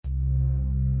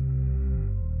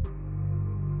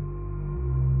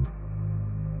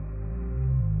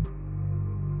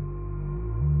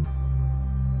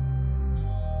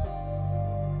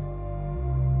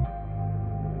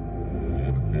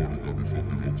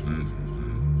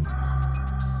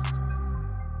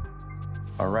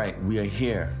All right, we are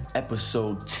here.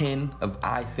 Episode 10 of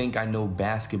I Think I Know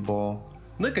Basketball.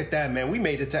 Look at that, man. We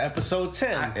made it to episode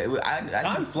 10.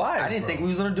 Time flies, I didn't think we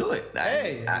was going to do it.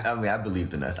 I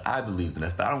believed in us.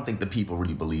 But I don't think the people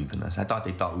really believed in us. I thought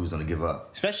they thought we was going to give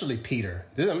up. Especially Peter.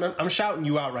 I'm shouting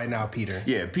you out right now, Peter.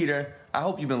 Yeah, Peter, I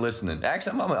hope you've been listening.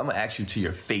 Actually, I'm going to ask you to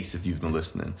your face if you've been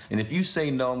listening. And if you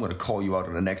say no, I'm going to call you out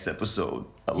on the next episode,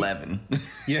 11.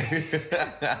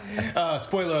 Yeah.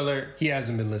 Spoiler alert, he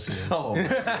hasn't been listening. Oh,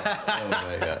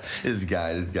 my God. This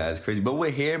guy is crazy. But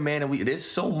we're here, man, and there's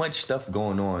so much stuff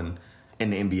going on in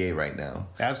the NBA right now.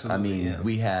 Absolutely.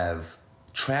 We have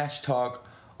trash talk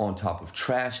on top of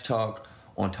trash talk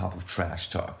on top of trash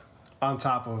talk. On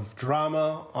top of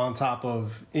drama, on top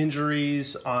of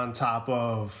injuries, on top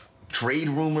of trade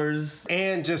rumors,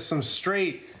 and just some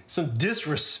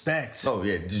disrespect. Oh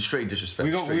yeah, just straight disrespect.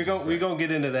 We're gonna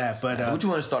get into that, but what do you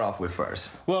want to start off with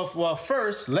first? Well,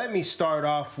 first let me start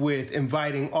off with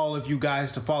inviting all of you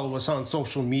guys to follow us on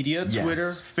social media: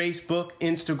 Twitter, Facebook,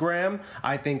 Instagram.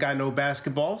 I Think I Know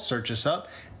Basketball. Search us up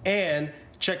and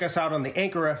check us out on the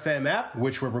Anchor FM app,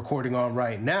 which we're recording on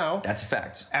right now. That's a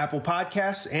fact. Apple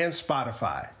Podcasts and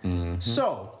Spotify. Mm-hmm.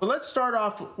 So let's start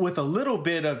off with a little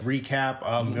bit of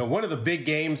recap. One of the big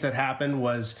games that happened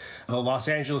was the Los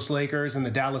Angeles Lakers and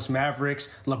the Dallas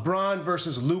Mavericks. LeBron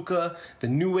versus Luka, the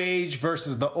new age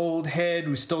versus the old head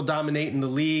who's still dominating the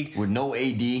league. With no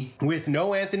AD. With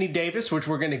no Anthony Davis, which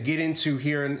we're going to get into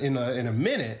here in a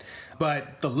minute.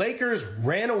 But the Lakers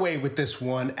ran away with this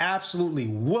one, absolutely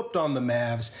whooped on the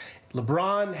Mavs.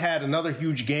 LeBron had another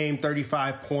huge game,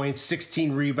 35 points,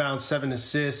 16 rebounds, 7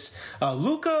 assists.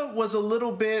 Luka was a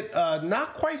little bit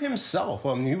not quite himself.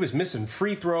 He was missing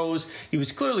free throws. He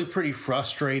was clearly pretty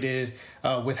frustrated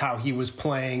with how he was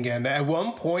playing, and at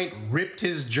one point ripped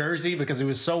his jersey because he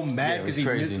was so mad because he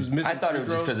was missing. I thought it was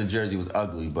throws. just because the jersey was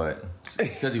ugly, but it's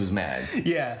because he was mad.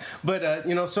 Yeah, but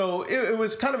so it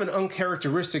was kind of an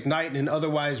uncharacteristic night in an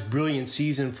otherwise brilliant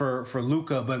season for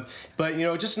Luka. But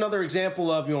just another example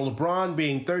of LeBron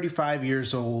being 35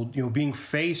 years old, being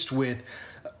faced with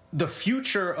the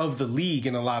future of the league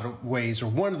in a lot of ways, or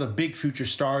one of the big future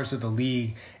stars of the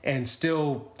league, and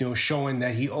still, showing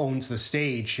that he owns the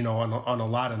stage, on a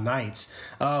lot of nights.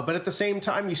 But at the same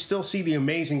time, you still see the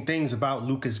amazing things about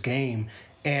Luka's game.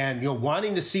 And,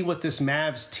 wanting to see what this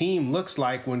Mavs team looks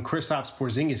like when Kristaps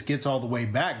Porzingis gets all the way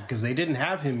back, because they didn't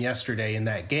have him yesterday in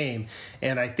that game.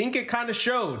 And I think it kind of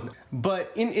showed.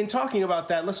 But in talking about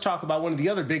that, let's talk about one of the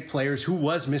other big players who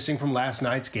was missing from last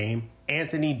night's game,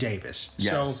 Anthony Davis.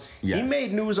 He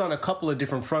made news on a couple of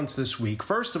different fronts this week.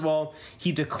 First of all,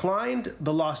 he declined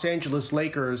the Los Angeles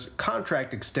Lakers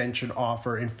contract extension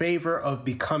offer in favor of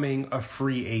becoming a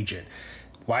free agent.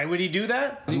 Why would he do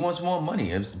that? He wants more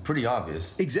money. It's pretty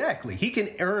obvious. Exactly. He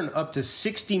can earn up to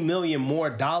 $60 million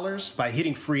more by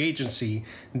hitting free agency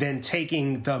than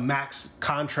taking the max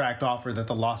contract offer that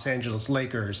the Los Angeles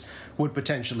Lakers would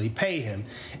potentially pay him.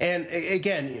 And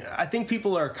again, I think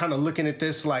people are kind of looking at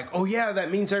this like, oh yeah,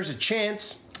 that means there's a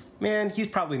chance. Man, he's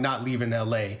probably not leaving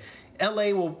LA.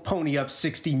 LA will pony up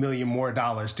 $60 million more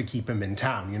to keep him in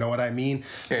town. You know what I mean?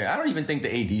 Yeah, I don't even think the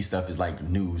AD stuff is like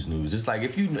news. It's like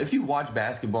if you watch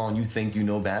basketball and you think you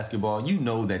know basketball, you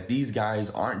know that these guys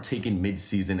aren't taking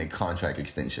mid-season and contract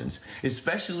extensions,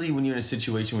 especially when you're in a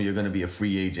situation where you're going to be a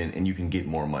free agent and you can get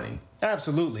more money.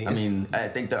 Absolutely. I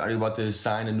think they're about to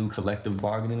sign a new collective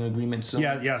bargaining agreement soon.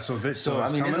 Yeah. So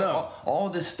coming up. All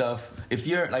this stuff. If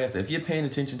you're, like I said, if you're paying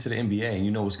attention to the NBA and you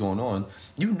know what's going on,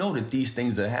 you know that these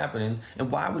things are happening.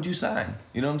 And why would you sign?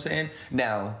 You know what I'm saying?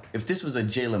 Now, if this was a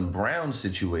Jaylen Brown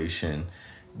situation,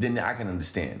 then I can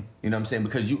understand. You know what I'm saying?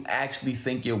 Because you actually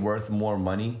think you're worth more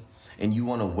money, and you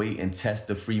want to wait and test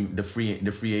the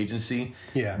free agency.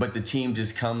 Yeah. But the team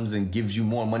just comes and gives you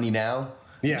more money now.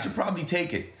 Yeah. You should probably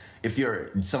take it if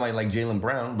you're somebody like Jaylen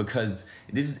Brown, because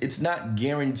it's not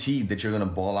guaranteed that you're going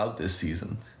to ball out this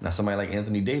season. Now, somebody like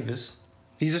Anthony Davis,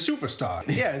 he's a superstar.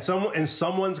 Yeah, and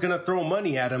someone's going to throw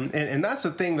money at him. And that's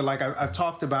the thing that, like, I've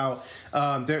talked about.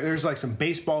 There's, like, some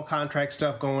baseball contract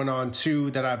stuff going on,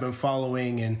 too, that I've been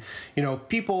following. And,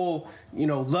 people,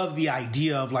 love the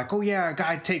idea of, like, oh, yeah, a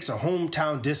guy takes a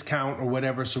hometown discount or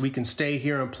whatever so we can stay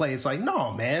here and play. It's like,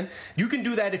 no, man. You can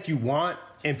do that if you want,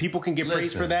 and people can get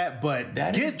praised for that, but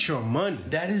get your money.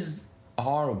 That is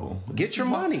horrible. Get your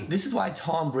money. This is why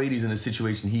Tom Brady's in the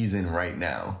situation he's in right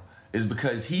now. is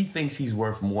because he thinks he's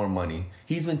worth more money.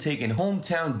 He's been taking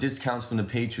hometown discounts from the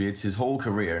Patriots his whole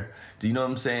career. Do you know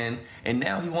what I'm saying? And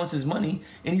now he wants his money,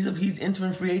 and he's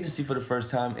entering free agency for the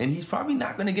first time, and he's probably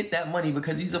not going to get that money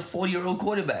because he's a 40-year-old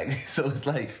quarterback. So it's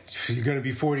like... You're going to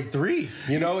be 43.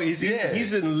 You know, he's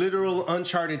in literal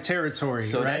uncharted territory,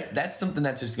 so right? That's something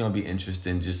that's just going to be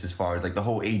interesting just as far as like the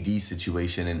whole AD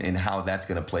situation and how that's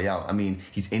going to play out. I mean,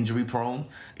 he's injury prone.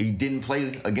 He didn't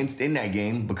play in that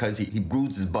game because he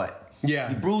bruised his butt. Yeah.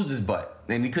 He bruised his butt,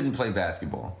 and he couldn't play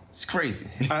basketball. It's crazy.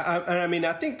 I mean,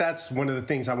 I think that's one of the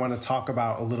things I want to talk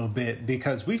about a little bit,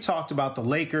 because we've talked about the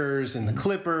Lakers and the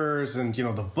Clippers and, you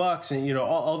know, the Bucks and, you know,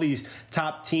 all these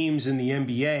top teams in the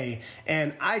NBA.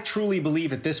 And I truly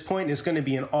believe at this point it's going to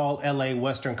be an all LA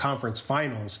Western Conference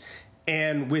Finals.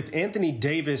 And with Anthony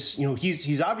Davis, you know,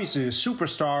 he's obviously a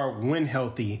superstar when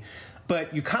healthy.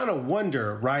 But you kind of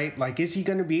wonder, right? Like, is he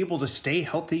going to be able to stay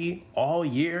healthy all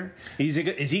year? Is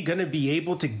he going to be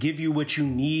able to give you what you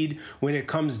need when it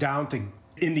comes down to,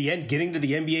 in the end, getting to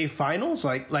the NBA Finals?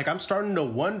 Like I'm starting to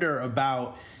wonder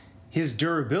about his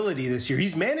durability this year.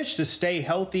 He's managed to stay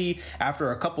healthy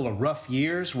after a couple of rough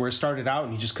years where it started out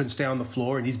and he just couldn't stay on the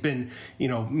floor. And he's been, you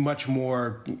know, much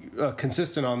more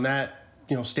consistent on that,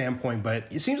 you know, standpoint, but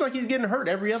it seems like he's getting hurt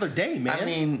every other day, man. I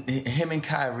mean, him and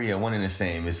Kyrie are one and the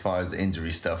same as far as the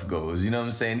injury stuff goes. You know what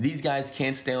I'm saying? These guys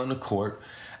can't stay on the court.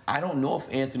 I don't know if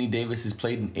Anthony Davis has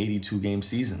played an 82-game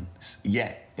season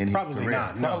yet in his Probably career.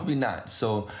 not. No. Probably not.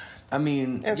 So, I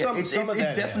mean, and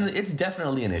it's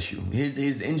definitely an issue.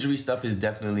 His injury stuff is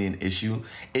definitely an issue.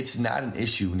 It's not an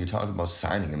issue when you're talking about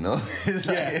signing him, though. It's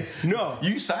like, no,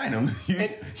 you sign him.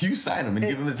 You sign him and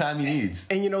give him the time he needs.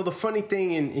 And you know, the funny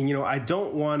thing, and you know, I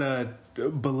don't want to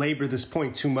belabor this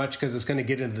point too much because it's going to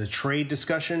get into the trade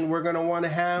discussion we're going to want to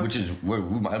have. Which is, we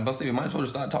might as well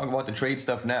start talking about the trade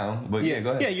stuff now. But yeah,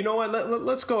 go ahead. Yeah, you know what?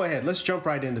 Let's go ahead. Let's jump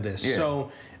right into this. Yeah.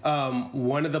 So,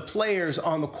 one of the players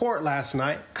on the court last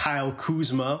night, Kyle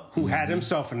Kuzma, who had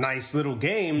himself a nice little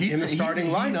game in the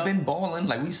starting lineup. He's been balling,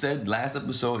 like we said last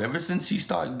episode, ever since he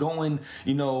started going,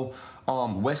 you know,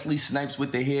 Wesley Snipes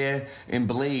with the hair and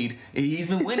Blade. He's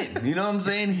been winning. You know what I'm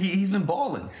saying? He's been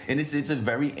balling, and it's a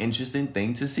very interesting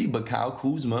thing to see. But Kyle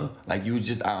Kuzma, like you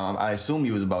just, I assume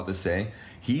you was about to say,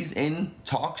 he's in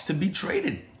talks to be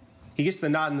traded. He gets the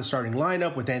nod in the starting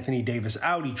lineup with Anthony Davis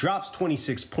out. He drops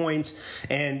 26 points,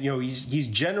 and you know he's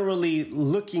generally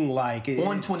looking like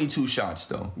on 22 shots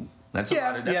though. That's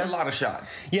a lot of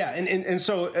shots. Yeah, and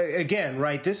so, again,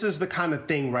 right, this is the kind of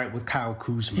thing, right, with Kyle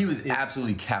Kuzma. He was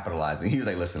absolutely capitalizing. He was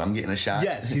like, listen, I'm getting a shot.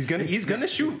 Yes, he's gonna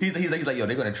shoot. He's like, yo,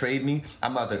 they're gonna trade me.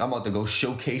 I'm about to go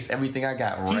showcase everything I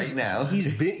got now.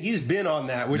 He's been on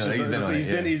that,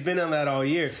 he's been on that all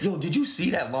year. Yo, did you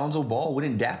see that Lonzo Ball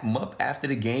wouldn't dap him up after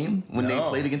the game when they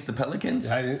played against the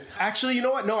Pelicans? I didn't. Actually, you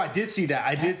know what? No, I did see that.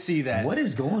 I did see that. What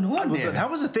is going on there?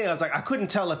 That was the thing. I was like, I couldn't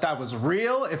tell if that was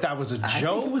real, if that was a joke. I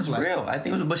think it was real. I think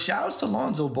it was. But shout outs to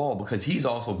Lonzo Ball because he's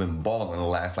also been balling the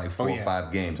last like 4 or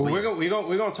 5 games. Well, we're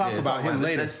gonna talk about him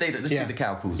later. Let's stay to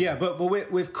Kyle Kuzma. Yeah, but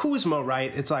with Kuzma,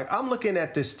 right? It's like I'm looking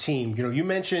at this team. You know, you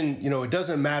mentioned, you know, it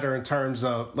doesn't matter in terms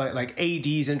of like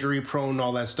AD's injury prone and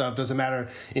all that stuff. Doesn't matter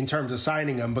in terms of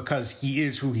signing him because he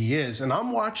is who he is. And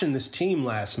I'm watching this team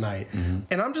last night,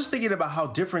 and I'm just thinking about how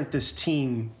different this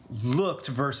team looked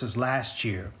versus last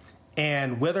year.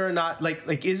 And whether or not,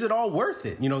 like, is it all worth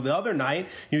it? You know, the other night,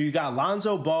 you know, you got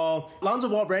Lonzo Ball,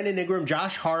 Brandon Ingram,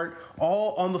 Josh Hart,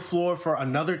 all on the floor for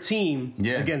another team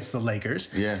against the Lakers.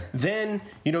 Yeah. Then,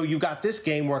 you know, you got this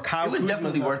game where Kyle Kuzma's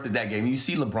definitely worth it, that game. You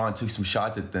see LeBron took some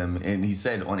shots at them, and he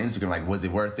said on Instagram, like, was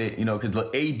it worth it? You know, because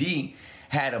AD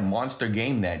had a monster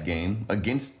game that game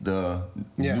against the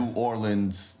New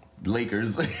Orleans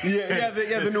Lakers.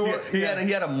 The New Orleans. He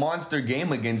had a monster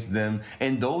game against them,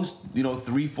 and those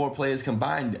 3-4 players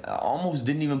combined almost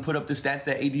didn't even put up the stats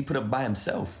that AD put up by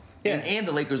himself. Yeah. And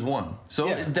the Lakers won, so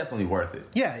it's definitely worth it.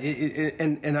 Yeah,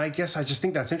 and I guess I just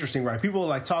think that's interesting, right? People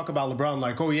like talk about LeBron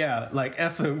like, oh yeah, like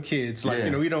F them kids, like you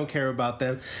know, we don't care about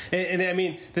them. And I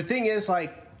mean, the thing is,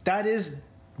 like, that is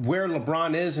where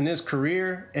LeBron is in his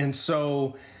career, and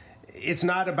so it's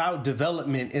not about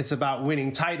development. It's about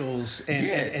winning titles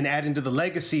and adding to the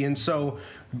legacy. And so,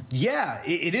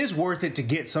 it is worth it to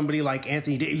get somebody like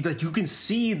Anthony Davis. Like, you can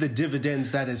see the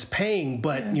dividends that it's paying,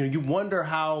 but you wonder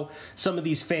how some of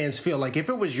these fans feel. Like, if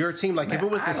it was your team, like if it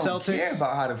was the Celtics. I don't care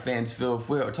about how the fans feel. If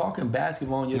we're talking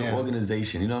basketball and you're the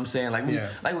organization, you know what I'm saying?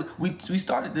 Like, we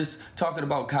started this talking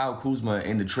about Kyle Kuzma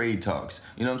in the trade talks.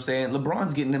 You know what I'm saying?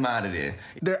 LeBron's getting him out of there.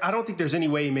 I don't think there's any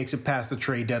way he makes it past the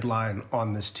trade deadline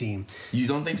on this team. You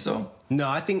don't think so? No,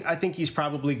 I think he's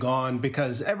probably gone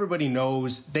because everybody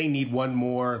knows they need one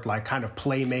more more like kind of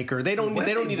playmaker. They don't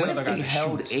need another guy to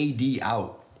held AD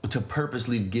out to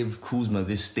purposely give Kuzma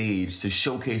this stage to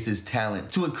showcase his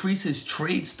talent, to increase his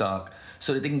trade stock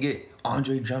so that they can get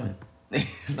Andre Drummond.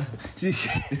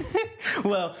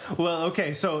 well,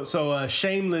 okay. So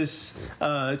shameless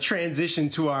transition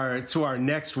to our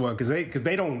next one because they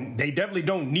definitely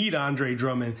don't need Andre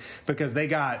Drummond because they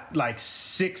got like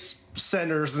 6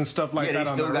 centers and stuff like that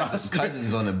on their roster. Yeah, they still got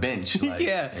Cousins on the bench. Like,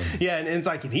 yeah, and it's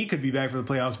like and he could be back for the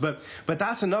playoffs. But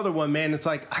that's another one, man. It's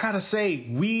like I gotta say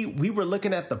we were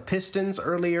looking at the Pistons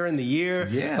earlier in the year.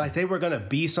 Yeah, like they were gonna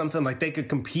be something like they could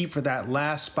compete for that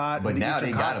last spot. But in the now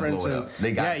Eastern they gotta Conference. blow it up.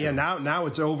 They got to. Now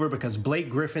it's over because Blake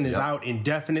Griffin is out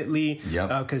indefinitely.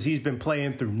 Because he's been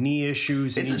playing through knee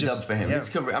issues. It's and a dub for him. His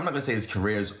career, I'm not gonna say his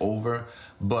career is over,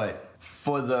 but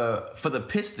for the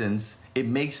Pistons, it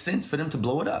makes sense for them to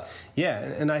blow it up. Yeah,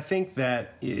 and I think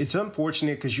it's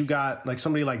unfortunate because you got like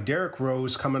somebody like Derrick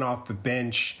Rose coming off the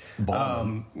bench,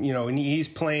 and he's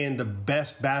playing the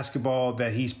best basketball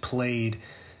that he's played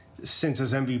since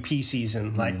his MVP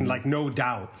season, like no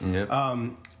doubt. Yep.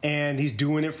 And he's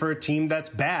doing it for a team that's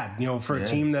bad, for a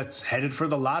team that's headed for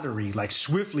the lottery, like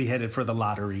swiftly headed for the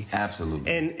lottery.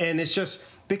 Absolutely. And it's just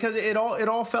because it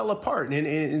all fell apart, and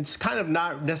it's kind of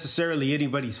not necessarily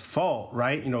anybody's fault,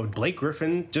 right? Blake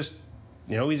Griffin just,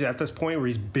 he's at this point where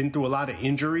he's been through a lot of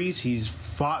injuries. He's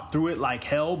fought through it like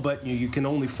hell, but you can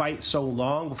only fight so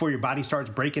long before your body starts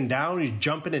breaking down. He's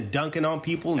jumping and dunking on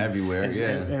people everywhere,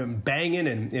 and banging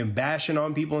and bashing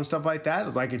on people and stuff like that.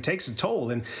 It's like it takes a toll.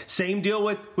 And same deal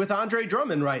with Andre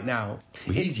Drummond right now.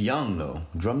 He's young though.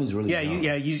 Drummond's really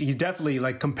young. He's definitely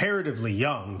like comparatively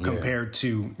young compared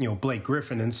to Blake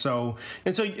Griffin, and so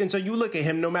you look at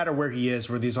him, no matter where he is,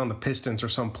 whether he's on the Pistons or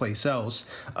someplace else,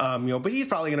 but he's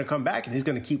probably going to come back and he's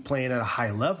going to keep playing at a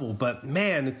high level. But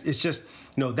man, it's just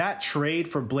that trade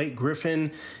for Blake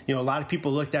Griffin, a lot of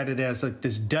people looked at it as like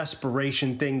this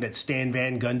desperation thing that Stan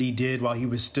Van Gundy did while he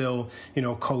was still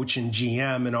coach and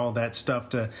GM and all that stuff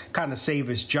to kind of save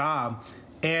his job.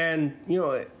 And,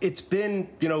 it's been,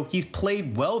 he's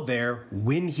played well there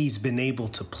when he's been able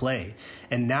to play.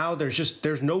 And now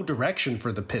there's no direction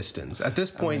for the Pistons. At this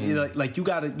point, you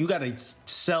gotta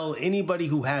sell anybody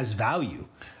who has value.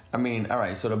 I mean, all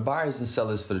right, so the buyers and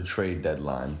sellers for the trade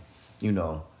deadline,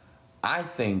 I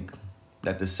think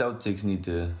that the Celtics need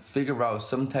to figure out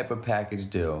some type of package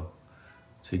deal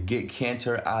to get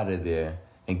Kanter out of there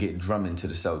and get Drummond to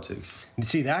the Celtics.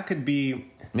 See, that could be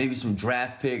maybe some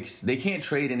draft picks. They can't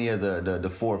trade any of the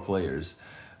 4 players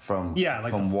from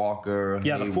Walker.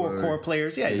 Hayward. The 4 core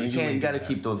players. Yeah, you can't. You got to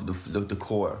keep the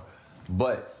core.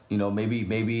 But maybe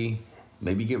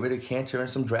get rid of Kanter and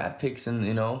some draft picks, and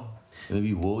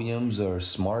maybe Williams or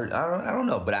Smart. I don't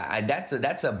know. But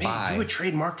that's a buy. Man, you would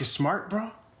trade Marcus Smart, bro?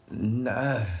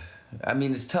 Nah. I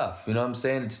mean, it's tough. You know what I'm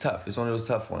saying? It's tough. It's one of those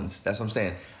tough ones. That's what I'm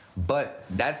saying. But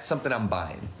that's something I'm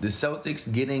buying. The Celtics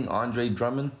getting Andre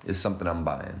Drummond is something I'm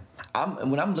buying.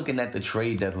 When I'm looking at the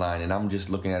trade deadline and I'm just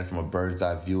looking at it from a bird's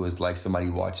eye view as like somebody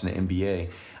watching the NBA,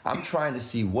 I'm trying to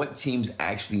see what teams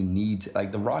actually need.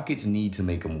 Like the Rockets need to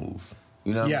make a move.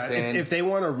 You know what I'm saying? If they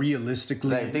want to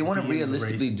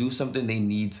realistically, do something, they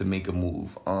need to make a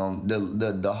move.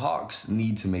 The Hawks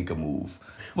need to make a move.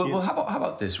 Well, how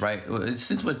about this, right?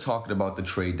 Since we're talking about the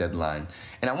trade deadline,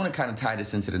 and I want to kind of tie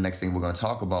this into the next thing we're going to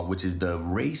talk about, which is the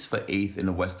race for 8th in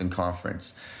the Western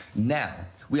Conference. Now,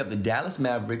 we have the Dallas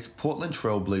Mavericks, Portland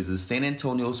Trail Blazers, San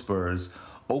Antonio Spurs,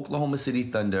 Oklahoma City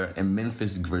Thunder, and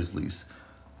Memphis Grizzlies.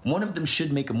 One of them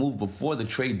should make a move before the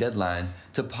trade deadline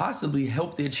to possibly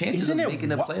help their chances of making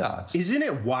the playoffs. Isn't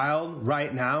it wild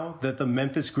right now that the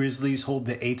Memphis Grizzlies hold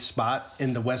the 8th spot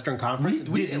in the Western Conference?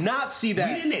 We did not see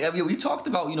that. We talked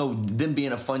about them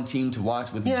being a fun team to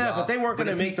watch with. Yeah, but they weren't going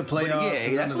to make the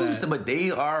playoffs. That's what we said. But they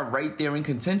are right there in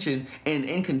contention, and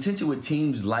in contention with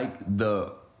teams like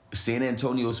the San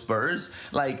Antonio Spurs.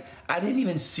 Like, I didn't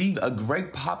even see a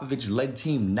Greg Popovich-led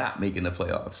team not making the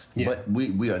playoffs. Yeah. But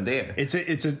we are there. It's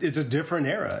a different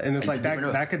era, and it's like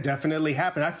that could definitely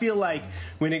happen. I feel like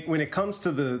when it comes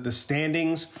to the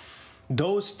standings,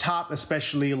 those top,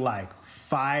 especially like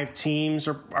 5 teams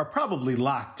are probably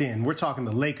locked in. We're talking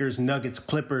the Lakers, Nuggets,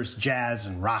 Clippers, Jazz,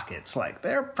 and Rockets. Like,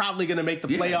 they're probably going to make the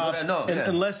playoffs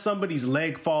unless somebody's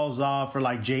leg falls off or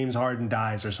like James Harden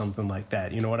dies or something like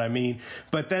that. You know what I mean?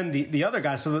 But then the other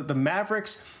guys, so the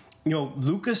Mavericks,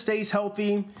 Luka stays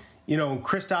healthy.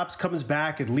 Kristaps comes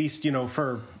back at least,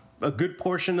 for a good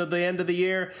portion of the end of the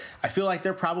year. I feel like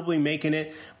they're probably making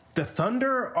it. The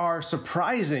Thunder are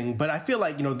surprising, but I feel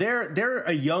like, they're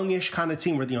a youngish kind of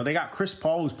team where, they got Chris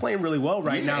Paul, who's playing really well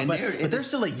right now, but they're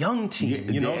still a young team,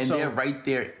 they're right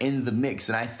there in the mix.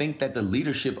 And I think that the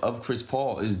leadership of Chris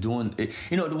Paul is doing it.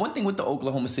 The one thing with the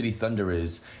Oklahoma City Thunder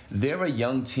is they're a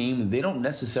young team. They don't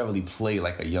necessarily play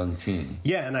like a young team.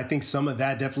 Yeah, and I think some of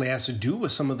that definitely has to do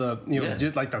with some of the,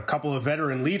 just like the couple of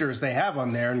veteran leaders they have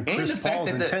on there. And Chris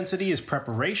Paul's intensity, his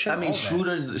preparation. I mean,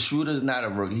 Schroeder's not a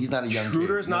rookie. He's not a young kid.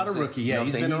 Schroeder's not a rookie. Yeah,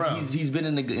 he's been around. He's been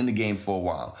in the game for a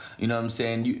while. You know what I'm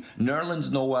saying?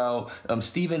 Nerlens Noel,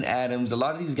 Steven Adams, a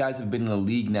lot of these guys have been in the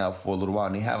league now for a little while,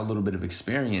 and they have a little bit of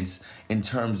experience in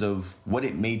terms of what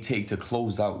it may take to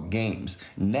close out games.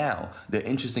 Now, the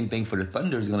interesting thing for the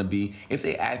Thunder is going to be if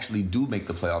they actually do make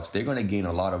the playoffs, they're going to gain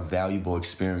a lot of valuable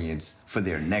experience for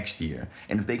their next year.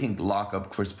 And if they can lock up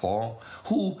Chris Paul,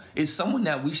 who is someone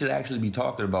that we should actually be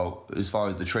talking about as far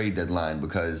as the trade deadline,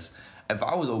 because if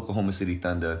I was Oklahoma City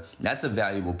Thunder, that's a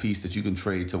valuable piece that you can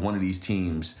trade to one of these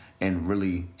teams and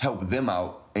really help them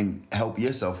out and help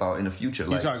yourself out in the future.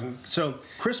 So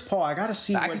Chris Paul, I can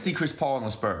see Chris Paul on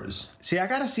the Spurs. See, I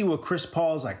got to see what Chris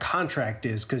Paul's contract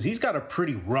is, because he's got a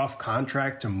pretty rough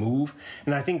contract to move.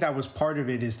 And I think that was part of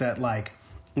it, is that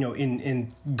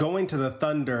in going to the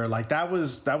Thunder, that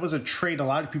was a trade a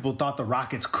lot of people thought the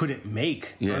Rockets couldn't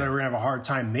make, or they were gonna have a hard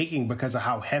time making because of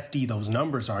how hefty those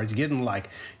numbers are. It's getting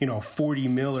 40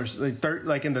 mil or in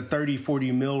the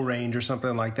 30-40 mil range or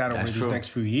something like that over these next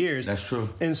few years. That's true.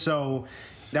 And so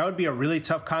that would be a really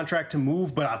tough contract to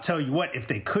move. But I'll tell you what, if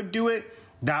they could do it,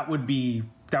 that would be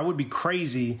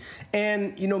crazy.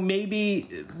 And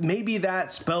maybe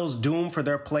that spells doom for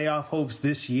their playoff hopes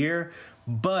this year,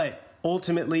 but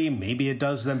ultimately, maybe it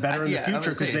does them better in the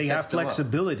future because they have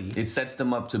flexibility. It sets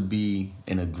them up to be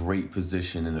in a great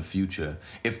position in the future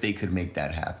if they could make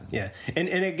that happen. Yeah, and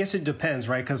I guess it depends,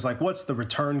 right? Because what's the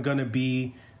return going to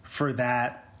be for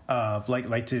that?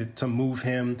 To move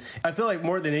him. I feel like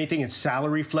more than anything, it's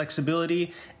salary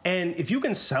flexibility. And if you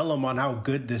can sell him on how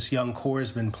good this young core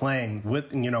has been playing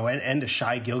with, and to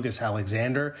Shai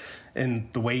Gilgeous-Alexander and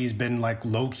the way he's been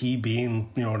low key being,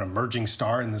 an emerging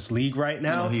star in this league right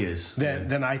now. He is.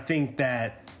 Then I think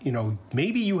that,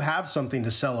 maybe you have something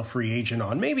to sell a free agent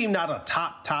on. Maybe not a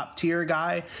top tier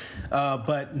guy,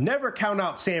 but never count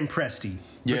out Sam Presti.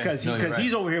 Because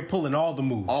he's over here pulling all the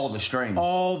moves. All the strings.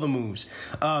 All the moves.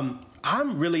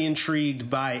 I'm really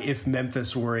intrigued by if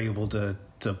Memphis were able to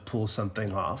pull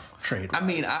something off trade-wise. I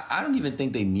mean, I don't even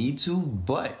think they need to,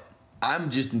 but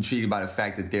I'm just intrigued by the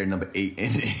fact that they're number 8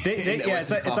 in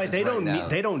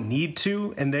they don't need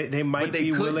to, and they might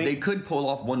be willing. They could pull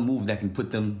off one move that can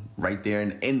put them right there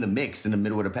in the mix, in the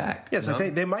middle of the pack. Yes, I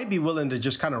think they might be willing to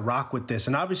just kind of rock with this.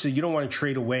 And obviously, you don't want to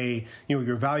trade away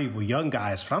your valuable young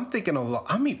guys. But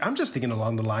I'm just thinking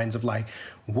along the lines of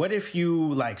what if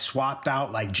you swapped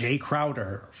out Jay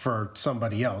Crowder for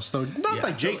somebody else? Though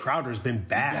Jay Crowder's been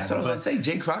bad. That's what I was going to say.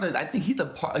 Jay Crowder, I think he's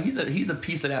a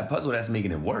piece of that puzzle that's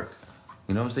making it work.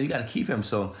 You know what I'm saying? You got to keep him.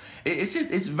 So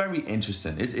it's very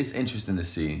interesting. It's interesting to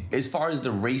see. As far as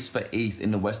the race for 8th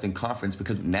in the Western Conference,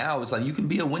 because now it's you can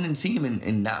be a winning team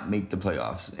and not make the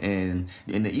playoffs. And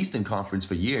in the Eastern Conference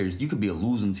for years, you could be a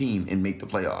losing team and make the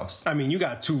playoffs. I mean, you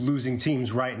got 2 losing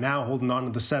teams right now holding on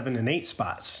to the 7 and 8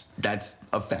 spots. That's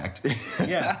a fact.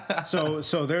 Yeah.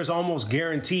 So there's almost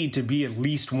guaranteed to be at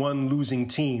least one losing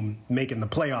team making the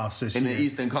playoffs this year. In the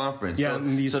Eastern Conference. Yeah,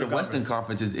 so the Western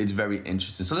Conference is very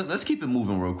interesting. So let's keep it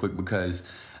moving real quick, because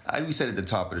like we said at the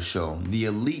top of the show, the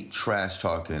elite trash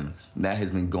talking that has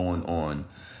been going on.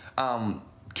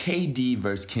 KD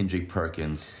versus Kendrick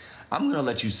Perkins. I'm going to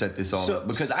let you set this all up,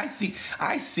 because I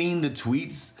seen the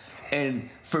tweets, and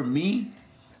for me,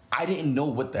 I didn't know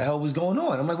what the hell was going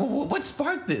on. I'm like, well, what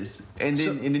sparked this? And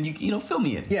then you fill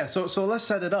me in. Yeah, so let's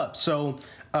set it up. So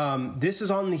this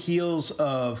is on the heels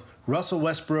of Russell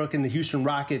Westbrook and the Houston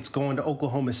Rockets going to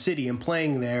Oklahoma City and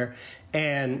playing there,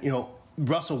 and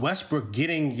Russell Westbrook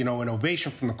getting, an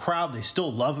ovation from the crowd. They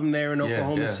still love him there in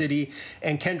Oklahoma City.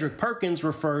 And Kendrick Perkins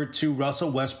referred to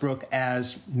Russell Westbrook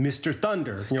as Mr.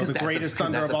 Thunder, the greatest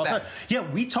Thunder of all time. Yeah,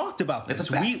 we talked about this.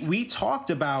 We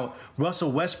talked about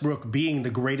Russell Westbrook being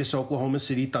the greatest Oklahoma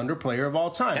City Thunder player of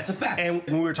all time. That's a fact. And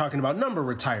when we were talking about number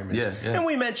retirements. Yeah. And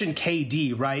we mentioned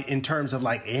KD, right, in terms of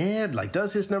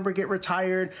does his number get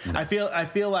retired? No. I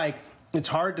feel like it's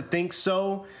hard to think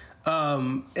so.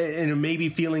 And maybe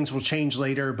feelings will change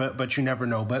later, but you never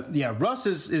know. But yeah, Russ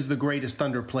is the greatest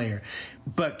Thunder player.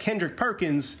 But Kendrick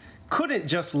Perkins couldn't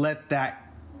just let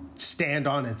that stand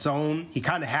on its own. He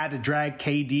kind of had to drag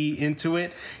KD into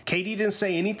it. KD didn't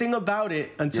say anything about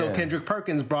it until Kendrick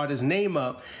Perkins brought his name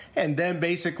up. And then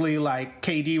basically, like,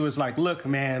 KD was like, look,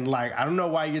 man, like, I don't know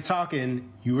why you're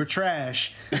talking. You were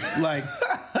trash. Like,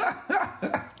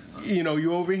 you know,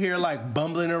 you over here, like,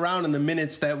 bumbling around in the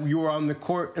minutes that you were on the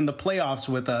court in the playoffs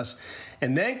with us.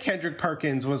 And then Kendrick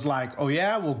Perkins was like, oh,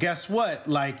 yeah, well, guess what?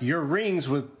 Like, your rings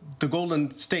with the Golden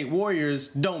State Warriors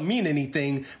don't mean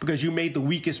anything because you made the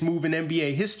weakest move in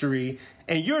NBA history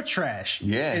and you're trash.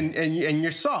 Yeah. And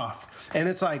you're soft. And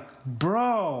it's like,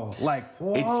 bro, like,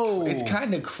 whoa. It's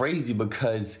kind of crazy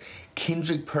because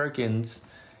Kendrick Perkins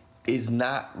is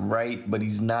not right, but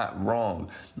he's not wrong.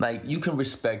 Like, you can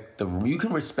respect the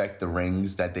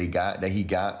rings that he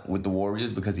got with the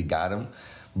Warriors because he got them.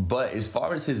 But as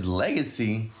far as his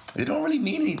legacy, they don't really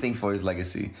mean anything for his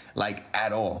legacy, like,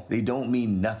 at all. They don't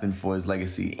mean nothing for his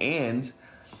legacy. And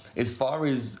as far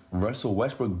as Russell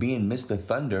Westbrook being Mr.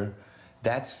 Thunder,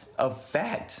 that's a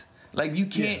fact. Like, you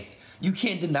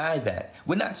can't deny that.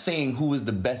 We're not saying who is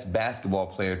the best basketball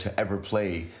player to ever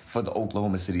play for the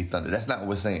Oklahoma City Thunder. That's not what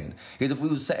we're saying.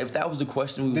 Because if that was the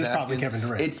question we was asking, probably Kevin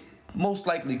Durant. It's most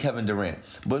likely Kevin Durant.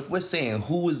 But if we're saying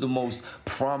who was the most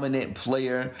prominent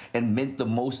player and meant the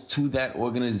most to that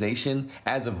organization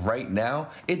as of right now,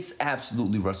 it's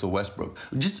absolutely Russell Westbrook.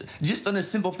 Just on the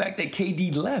simple fact that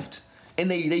KD left. And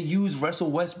they used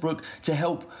Russell Westbrook to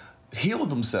help heal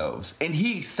themselves. And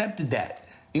he accepted that.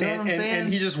 You know what I'm saying?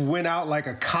 And he just went out like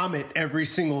a comet every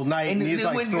single night, and he's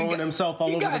like throwing himself all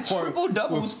over the court. Triple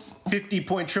doubles,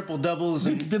 50-point triple doubles.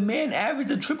 The man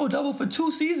averaged a triple double for 2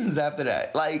 seasons after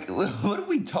that. Like, what are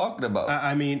we talking about?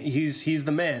 I mean, he's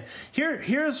the man.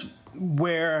 Here's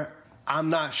where I'm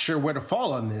not sure where to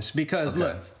fall on this because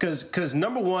look, because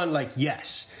number one, like,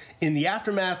 yes. In the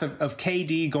aftermath of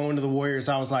KD going to the Warriors,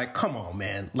 I was like, come on,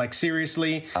 man. Like,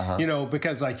 seriously? You know,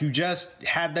 because, like, you just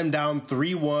had them down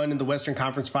 3-1 in the Western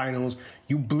Conference Finals.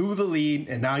 You blew the lead,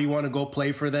 and now you want to go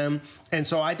play for them. And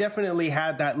so I definitely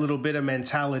had that little bit of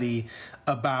mentality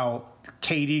about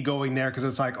KD going there because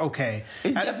it's like, okay.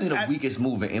 It's definitely the weakest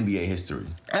move in NBA history.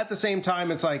 At the same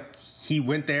time, it's like, he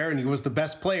went there and he was the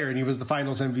best player and he was the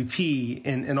finals MVP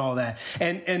and all that.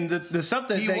 And the stuff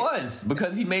that he was,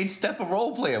 because he made Steph a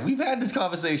role player. We've had this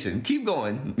conversation. Keep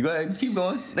going. Go ahead. Keep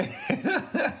going.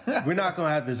 We're not going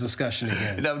to have this discussion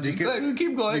again. No, just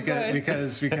keep going.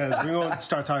 Because we're going to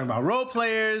start talking about role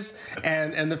players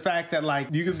and the fact that, like,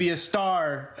 you could be a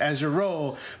star as your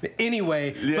role. But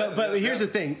anyway, but here's the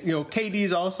thing. You know,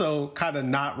 KD's also kind of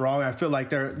not wrong. I feel like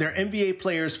they're NBA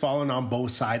players falling on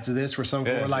both sides of this, where some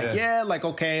people are like, like,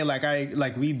 okay,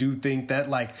 like we do think that,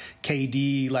 like,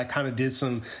 KD, like, kind of did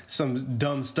some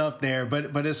dumb stuff there,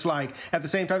 but it's like at the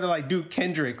same time they're like, dude,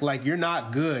 Kendrick, like, you're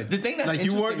not good. The thing that's like,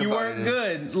 you weren't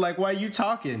good. Like, why are you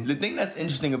talking? The thing that's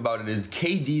interesting about it is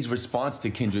KD's response to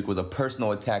Kendrick was a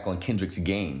personal attack on Kendrick's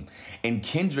game, and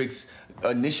Kendrick's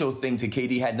initial thing to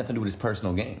KD had nothing to do with his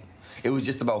personal game. It was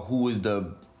just about who's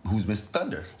Mr.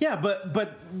 Thunder. Yeah, but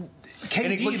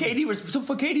KD so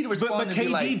for KD to respond, but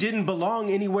KD like, didn't belong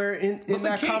anywhere in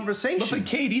that conversation. But for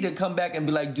KD to come back and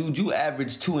be like, dude, you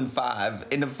averaged 2 and 5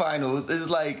 in the finals, is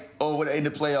like, or in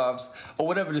the playoffs, or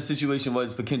whatever the situation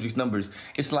was for Kendrick's numbers.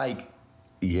 It's like,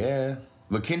 yeah,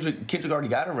 but Kendrick already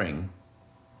got a ring.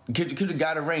 Kendrick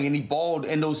got a ring, and he balled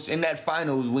in that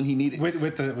finals when he needed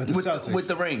with the Celtics with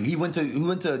the ring. He went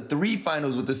to 3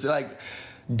 finals with this, like.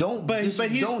 Don't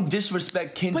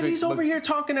disrespect Kendrick. But he's over here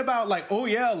talking about, like, oh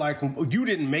yeah, like, you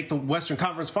didn't make the Western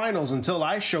Conference Finals until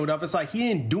I showed up. It's like he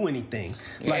didn't do anything.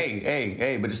 Like,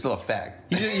 hey, but it's still a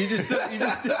fact. You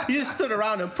just stood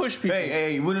around and pushed people.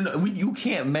 You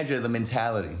can't measure the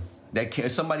mentality.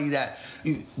 Somebody that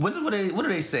what do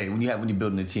they say when you're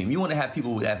building a team? You want to have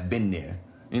people that have been there.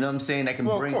 You know what I'm saying? That can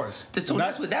bring. Of course. So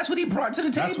that's what he brought to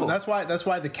the table. That's why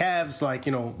the Cavs, like,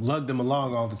 you know, lugged him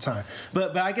along all the time.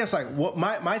 But I guess, like, what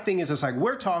my thing is, it's like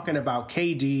we're talking about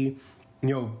KD, you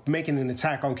know, making an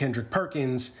attack on Kendrick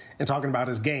Perkins and talking about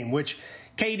his game, which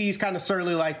KD's kind of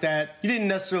surly like that. You didn't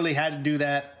necessarily have to do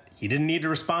that. He didn't need to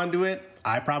respond to it.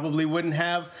 I probably wouldn't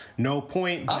have. No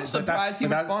point. I'm surprised he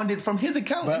responded from his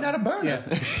account and not a burner.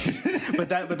 Yeah. but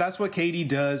that's what KD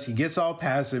does. He gets all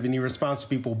passive and he responds to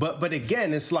people. But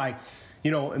again, it's like,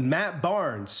 you know, Matt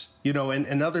Barnes, you know,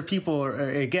 and other people are,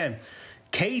 again,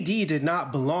 KD did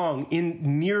not belong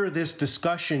near this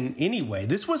discussion anyway.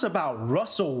 This was about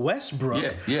Russell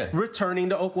Westbrook returning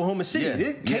to Oklahoma City.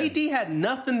 KD had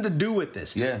nothing to do with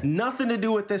this. Nothing to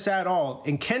do with this at all.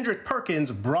 And Kendrick Perkins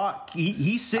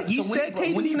he said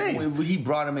KD's name. When he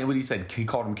brought him in, what he said, he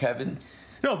called him Kevin?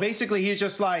 No, basically he's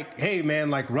just like, hey man,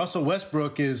 like Russell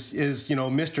Westbrook is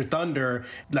Mr. Thunder,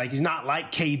 like he's not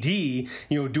like KD,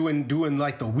 doing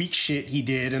like the weak shit he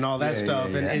did and all that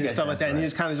stuff and stuff like that. Right. And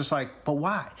he's kind of just like, but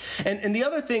why? And the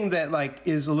other thing that like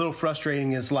is a little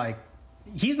frustrating is like,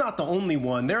 he's not the only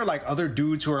one. There are like other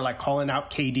dudes who are like calling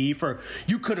out KD for,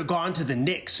 you could have gone to the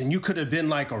Knicks and you could have been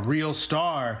like a real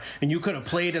star and you could have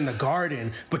played in the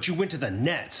Garden, but you went to the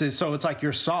Nets. And so it's like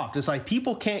you're soft. It's like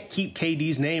people can't keep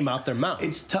KD's name out their mouth.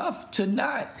 It's tough to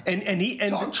not and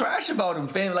talk trash about him,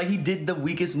 fam. Like he did the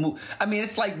weakest move. I mean,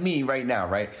 it's like me right now,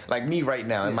 right? Like me right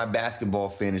now in my basketball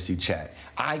fantasy chat.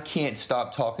 I can't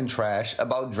stop talking trash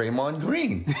about Draymond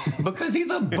Green because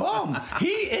he's a bum. He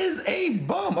is a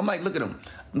bum. I'm like, look at him.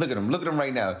 Look at him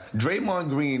right now. Draymond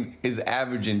Green is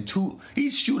averaging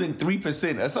he's shooting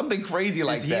 3% or something crazy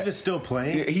like that. Is he even still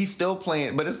playing? Yeah, he's still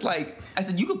playing. But it's like, I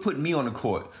said, you could put me on the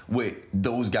court with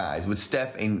those guys, with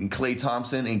Steph and Klay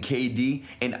Thompson and KD,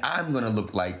 and I'm going to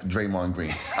look like Draymond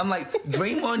Green. I'm like,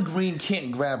 Draymond Green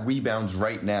can't grab rebounds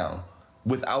right now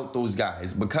without those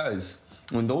guys, because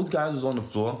when those guys was on the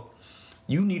floor,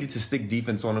 you needed to stick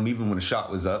defense on them even when the shot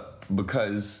was up,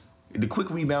 because the quick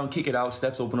rebound, kick it out,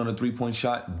 Steph's open on a three-point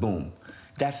shot, boom.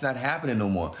 That's not happening no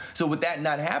more. So with that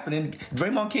not happening,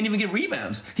 Draymond can't even get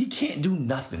rebounds. He can't do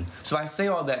nothing. So I say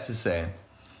all that to say,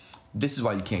 this is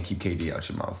why you can't keep KD out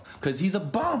your mouth, because he's a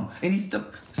bum and he's the.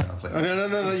 Sounds like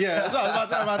no. Yeah, that's what I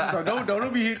was about to say.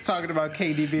 Don't be talking about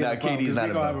KD being a bum. KD's not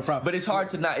a bum. Have a problem. But it's hard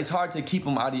to keep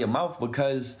him out of your mouth,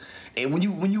 because when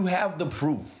you have the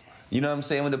proof, you know what I'm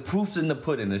saying? When the proof's in the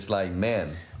pudding, it's like,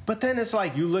 man. But then it's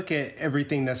like you look at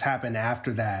everything that's happened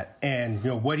after that, and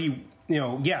what he.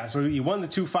 So he won the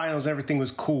 2 finals, everything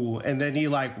was cool, and then he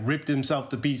like ripped himself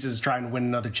to pieces trying to win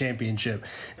another championship.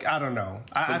 I don't know.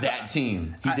 For that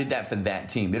team. He did that for that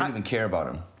team. They don't even care about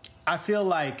him. I feel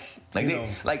like I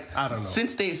don't know.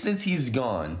 Since he's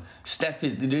gone,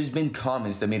 there's been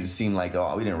comments that made it seem like,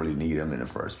 oh, we didn't really need him in the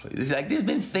first place. It's like there's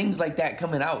been things like that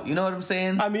coming out. You know what I'm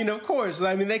saying? I mean, of course.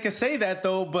 I mean, they could say that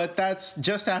though, but that's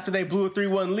just after they blew a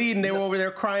 3-1 lead and they were over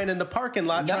there crying in the parking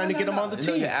lot trying to get him on the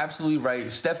team. No, you're absolutely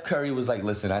right. Steph Curry was like,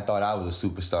 listen, I thought I was a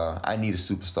superstar. I need a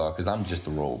superstar because I'm just a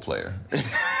role player.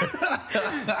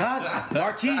 God,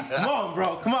 Marquise, come on,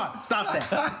 bro. Come on.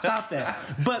 Stop that.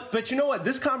 But you know what?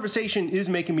 This conversation is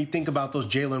making me think about those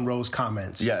Jalen Rose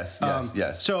comments. Yes.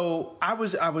 So I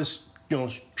was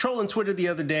trolling Twitter the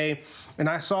other day, and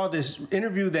I saw this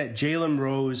interview that Jalen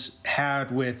Rose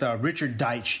had with Richard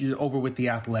Deitch over with The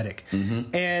Athletic.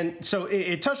 Mm-hmm. And so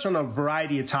it touched on a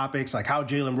variety of topics, like how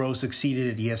Jalen Rose succeeded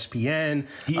at ESPN.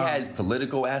 He has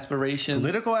political aspirations.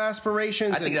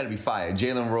 I think that'd be fire.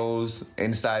 Jalen Rose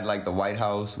inside like the White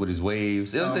House with his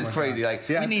waves. It was just crazy. God. Like,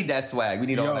 we need that swag. We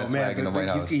need all that swag in the White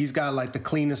House. He's got like the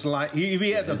cleanest line.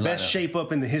 He had the best shape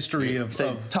up in the history of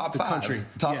top the 5. country.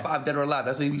 Top 5 dead or alive.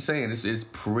 That's what he be saying. It's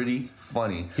pretty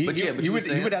funny. He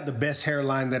would have the best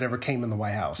hairline that ever came in the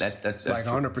White House. That's like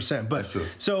 100%. But that's true.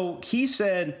 So he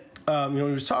said, he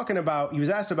was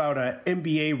asked about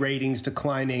NBA ratings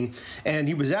declining, and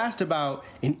he was asked about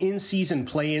an in-season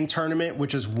play-in tournament,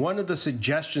 which is one of the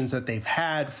suggestions that they've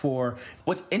had for.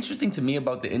 What's interesting to me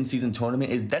about the in-season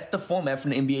tournament is that's the format from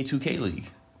the NBA 2K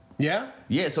League. Yeah?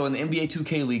 Yeah, so in the NBA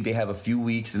 2K League, they have a few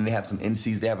weeks, and they have some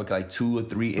in-season. They have like 2 or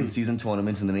 3 in-season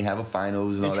tournaments, and then they have a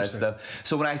finals and all that stuff.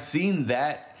 So when I seen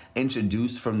that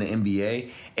introduced from the NBA,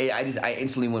 I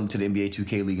instantly went to the NBA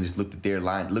 2K League and just looked at their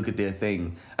line, looked at their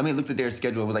thing. I mean, looked at their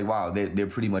schedule and was like, wow, they're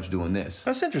pretty much doing this.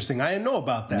 That's interesting. I didn't know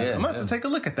about that. I'm about to take a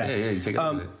look at that. Yeah, you take a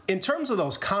look at it. In terms of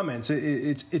those comments,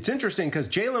 it's interesting because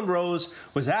Jalen Rose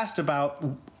was asked about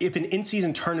if an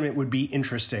in-season tournament would be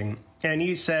interesting. And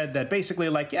he said that basically,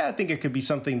 like, yeah, I think it could be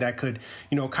something that could,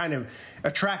 kind of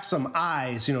attract some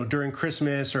eyes, during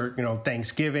Christmas or,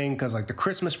 Thanksgiving, because like the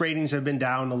Christmas ratings have been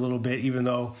down a little bit, even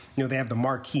though, they have the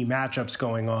marquee matchups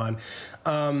going on.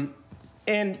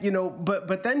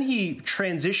 But then he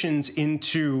transitions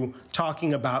into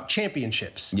talking about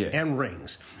championships and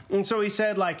rings. And so he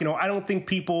said, like, I don't think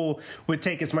people would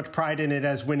take as much pride in it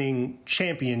as winning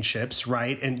championships,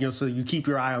 right? And, so you keep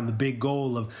your eye on the big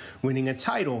goal of winning a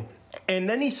title. And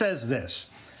then he says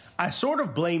this: I sort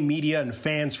of blame media and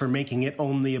fans for making it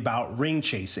only about ring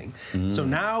chasing. So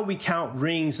now we count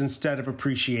rings instead of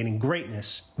appreciating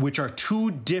greatness, which are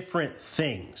 2 different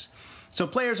things. So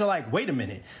players are like, wait a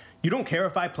minute, you don't care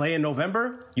if I play in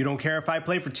November? You don't care if I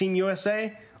play for Team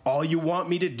USA? All you want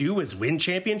me to do is win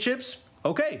championships?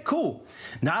 Okay, cool.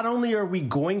 Not only are we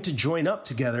going to join up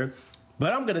together,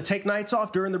 but I'm going to take nights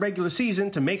off during the regular season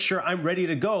to make sure I'm ready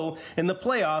to go in the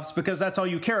playoffs because that's all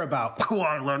you care about.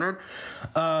 Kawhi Leonard.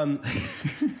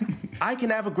 I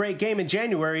can have a great game in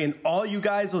January, and all you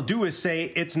guys will do is say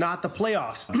it's not the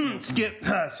playoffs. Skip.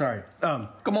 Sorry.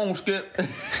 Come on, Skip.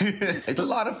 It's a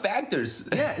lot of factors.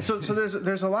 Yeah. So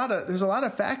there's a lot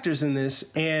of factors in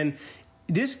this, and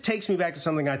this takes me back to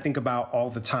something I think about all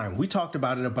the time. We talked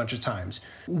about it a bunch of times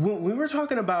when we were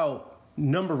talking about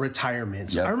number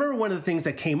retirements. Yep. I remember one of the things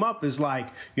that came up is like,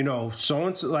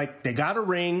 so-and-so, like they got a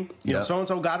ring,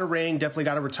 so-and-so got a ring, definitely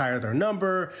got to retire their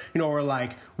number, or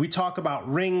like we talk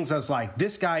about rings as like,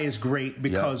 this guy is great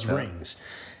because rings.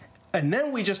 And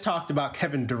then we just talked about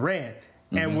Kevin Durant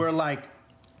and we're like,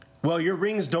 well, your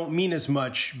rings don't mean as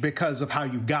much because of how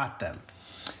you got them.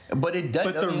 But it does.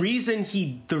 But the reason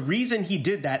he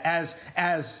did that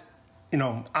as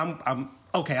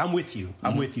I'm with you.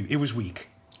 I'm with you. It was weak.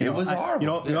 It was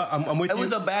horrible. I'm with you. It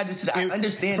was a bad decision. I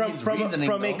understand his reasoning,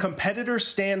 from a competitor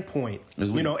standpoint,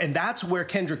 and that's where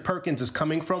Kendrick Perkins is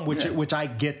coming from, which I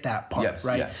get that part,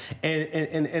 right? Yes.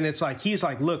 And it's like he's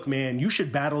like, look, man, you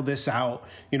should battle this out,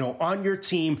 on your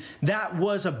team that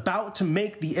was about to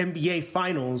make the NBA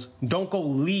Finals. Don't go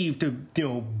leave to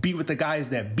be with the guys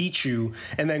that beat you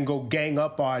and then go gang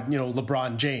up on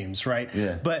LeBron James, right?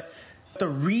 Yeah. But the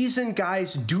reason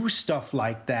guys do stuff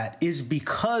like that is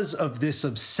because of this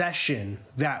obsession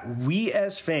that we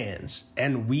as fans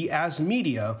and we as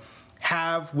media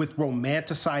have with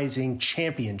romanticizing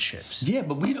championships. Yeah,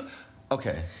 but we don't.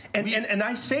 Okay. And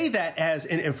I say that as,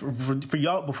 and for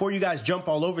y'all, before you guys jump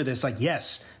all over this, like,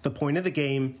 yes, the point of the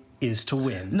game is to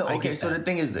win. No, okay, so the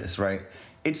thing is this, right?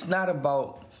 It's not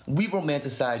about, we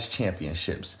romanticize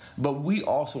championships, but we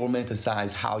also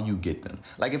romanticize how you get them.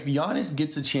 Like, if Giannis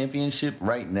gets a championship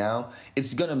right now,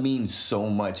 it's going to mean so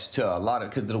much to a lot of,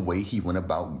 because of the way he went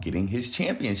about getting his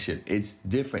championship. It's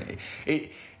different.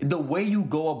 The way you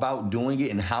go about doing it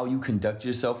and how you conduct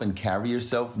yourself and carry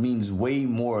yourself means way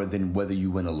more than whether you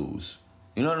win or lose.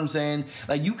 You know what I'm saying?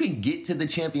 Like, you can get to the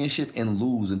championship and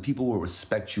lose, and people will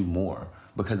respect you more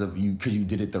because you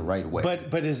did it the right way.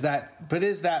 But is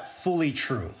that fully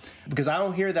true? Because I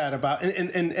don't hear that about,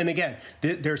 and again,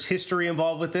 there's history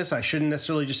involved with this. I shouldn't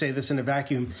necessarily just say this in a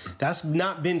vacuum. That's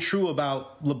not been true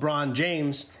about LeBron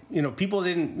James. People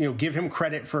didn't, give him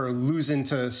credit for losing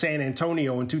to San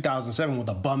Antonio in 2007 with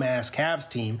a bum-ass Cavs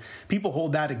team. People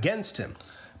hold that against him.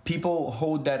 People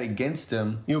hold that against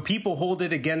him. People hold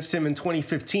it against him in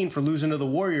 2015 for losing to the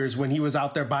Warriors when he was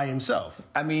out there by himself.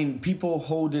 I mean, people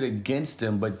hold it against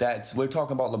him, but we're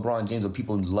talking about LeBron James, what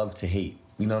people love to hate.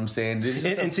 You know what I'm saying?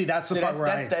 And see, that's the part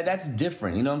where that's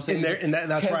different. You know what I'm saying?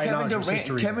 That's where I acknowledge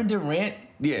history. Kevin Durant,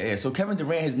 So Kevin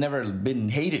Durant has never been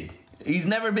hated. He's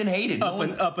never been hated.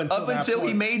 Up until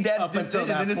he made that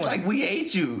decision. And it's like, we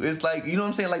hate you. It's like, you know what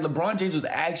I'm saying? Like, LeBron James was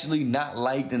actually not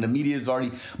liked, and the media is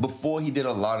already, before he did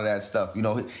a lot of that stuff.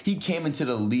 He came into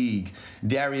the league,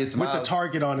 Darius Miles. With the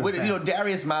target on his back.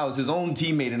 Darius Miles, his own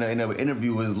teammate in an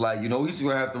interview was like, he's going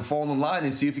to have to fall in line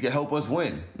and see if he can help us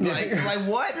win. Like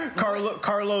what?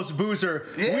 Carlos Boozer,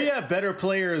 we have better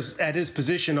players at his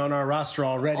position on our roster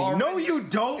already. No, you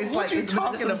don't. It's what like, you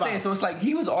talking about? So it's like,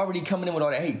 he was already coming in with all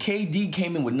that. Hey, KD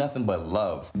came in with nothing but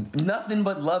love. Nothing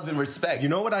but love and respect. You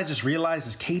know what I just realized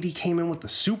is KD came in with the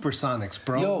Supersonics,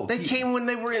 bro. They came when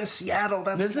they were in Seattle.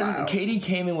 That's wild. KD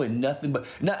came in with nothing but...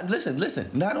 Listen.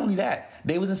 Not only that,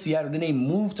 they was in Seattle, then they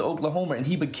moved to Oklahoma, and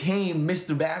he became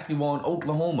Mr. Basketball in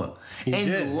Oklahoma. He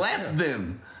left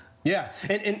them. Yeah,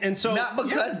 and so... Not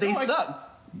because they sucked.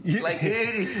 Like,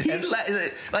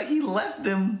 he left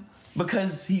them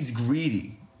because he's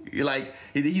greedy. Like,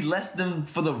 he left them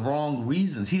for the wrong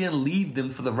reasons. He didn't leave them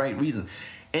for the right reason.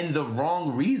 And the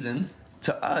wrong reason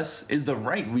to us is the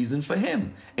right reason for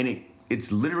him. And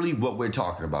it's literally what we're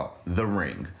talking about, the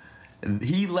ring.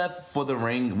 He left for the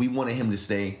ring. We wanted him to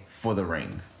stay for the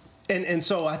ring. And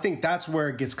so I think that's where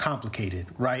it gets complicated,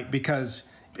 right? Because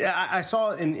I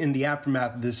saw in the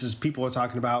aftermath of this is people are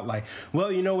talking about like,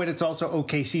 well, you know what? It's also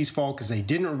OKC's fault because they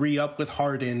didn't re-up with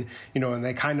Harden,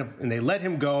 and they let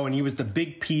him go, and he was the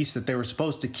big piece that they were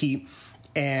supposed to keep.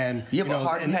 And but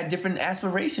Harden had different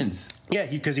aspirations. Yeah,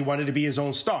 because he wanted to be his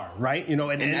own star, right?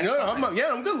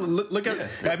 I'm good. Look at.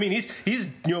 I mean, he's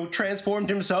transformed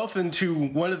himself into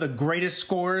one of the greatest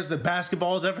scorers that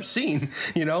basketball has ever seen.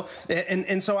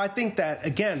 And so I think that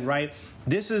again, right?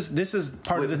 This is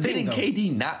part of the thing. Didn't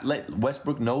KD not let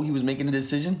Westbrook know he was making a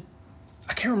decision?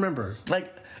 I can't remember.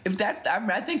 Like, if that's,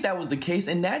 I think that was the case,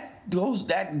 and that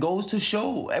goes to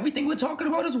show everything we're talking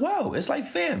about as well. It's like,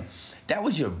 fam, that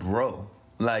was your bro.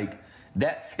 Like,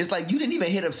 That it's like you didn't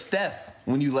even hit up Steph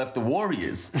when you left the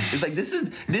Warriors. It's like this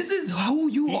is who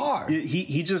you are.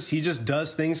 He just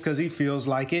does things because he feels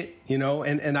like it, you know.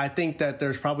 And I think that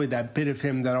there's probably that bit of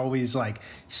him that always like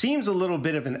seems a little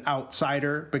bit of an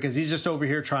outsider because he's just over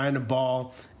here trying to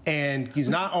ball. And he's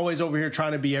not always over here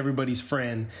trying to be everybody's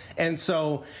friend. And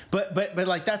so, but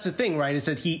like that's the thing, right? Is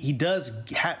that he does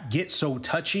get so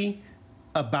touchy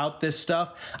about this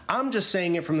stuff. I'm just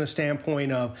saying it from the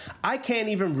standpoint of I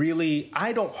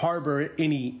don't harbor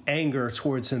any anger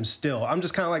towards him still. I'm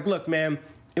just kind of like, look, man,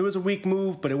 it was a weak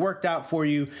move, but it worked out for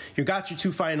you. You got your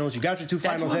 2 finals. You got your 2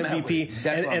 finals MVP.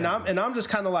 And I'm just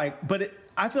kind of like, but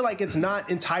I feel like it's not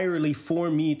entirely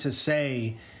for me to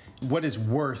say what is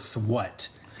worth what.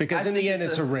 Because in the end,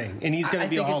 it's a ring, and he's going to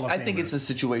be a Hall of Famer. I think it's a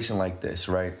situation like this,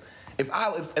 right?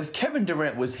 If Kevin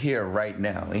Durant was here right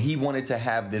now and he wanted to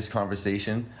have this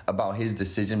conversation about his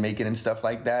decision making and stuff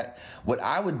like that, what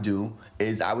I would do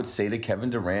is I would say to Kevin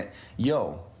Durant,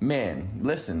 yo, man,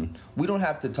 listen, we don't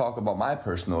have to talk about my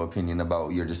personal opinion about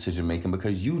your decision making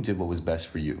because you did what was best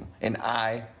for you. And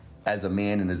I, as a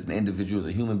man and as an individual, as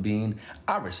a human being,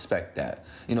 I respect that.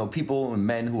 You know, people and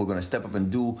men who are going to step up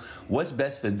and do what's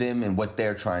best for them and what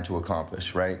they're trying to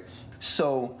accomplish, right?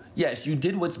 So, yes, you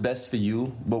did what's best for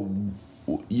you, but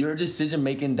your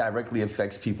decision-making directly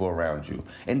affects people around you.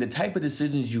 And the type of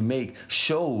decisions you make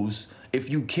shows if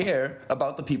you care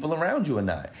about the people around you or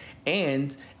not.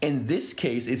 And in this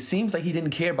case, it seems like he didn't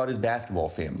care about his basketball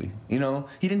family. You know,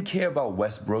 he didn't care about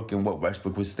Westbrook and what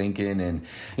Westbrook was thinking. And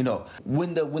you know,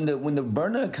 when the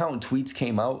burner account tweets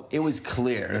came out, it was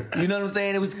clear. You know what I'm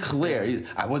saying? It was clear.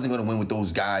 I wasn't going to win with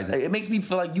those guys. It makes me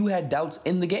feel like you had doubts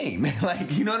in the game.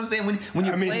 Like, you know what I'm saying? When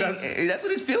you're playing, that's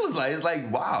what it feels like. It's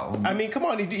like, wow. I mean, come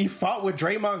on, he fought with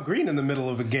Draymond Green in the middle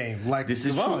of a game. Like, this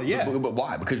is true. Yeah. But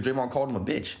why? Because Draymond called him a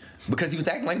bitch. Because he was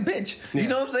acting like a bitch. You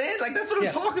know what I'm saying? Like, that's what I'm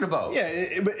talking about. Yeah,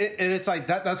 and it's like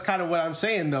that's kind of what I'm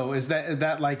saying, though, is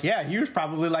that like, yeah, he was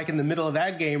probably like in the middle of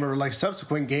that game or like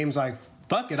subsequent games, like,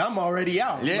 fuck it, I'm already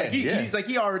out. Yeah, he's like,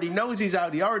 he already knows he's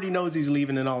out. He already knows he's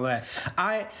leaving and all that.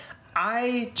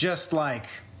 I just like,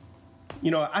 you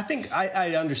know, I think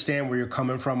I understand where you're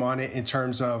coming from on it in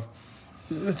terms of,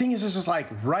 the thing is, it's just like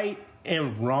right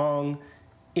and wrong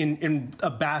in a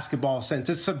basketball sense.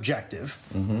 It's subjective,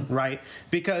 right?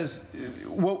 Because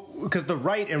the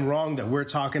right and wrong that we're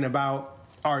talking about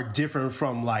are different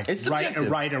from like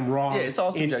right and wrong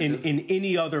in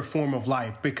any other form of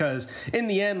life. Because in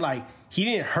the end, like, he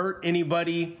didn't hurt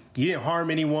anybody, he didn't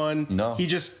harm anyone. No, he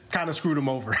just kind of screwed him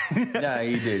over. Yeah,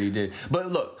 he did.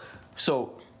 But look,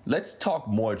 so let's talk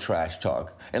more trash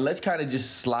talk, and let's kind of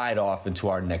just slide off into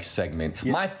our next segment.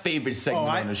 Yeah. My favorite segment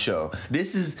on the show.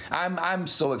 This is I'm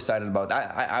so excited about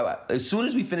that. I as soon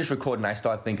as we finish recording, I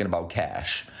start thinking about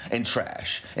cash and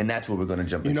trash, and that's what we're going to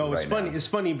jump into. You know, it's funny. Now. It's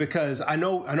funny because I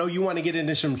know you want to get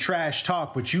into some trash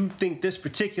talk, but you think this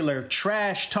particular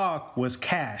trash talk was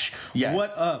cash. Yes.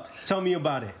 What up? Tell me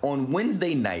about it. On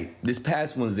Wednesday night, this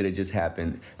past Wednesday that just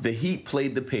happened, the Heat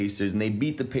played the Pacers, and they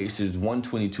beat the Pacers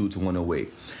 122-108.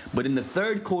 But in the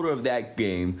third quarter of that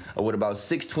game, with about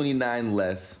 6:29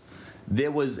 left,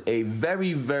 there was a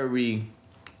very, very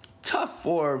tough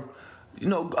or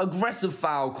aggressive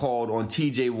foul called on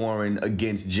T.J. Warren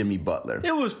against Jimmy Butler.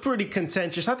 It was pretty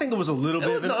contentious. I think it was a little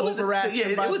bit of an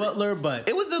overaction by Butler, but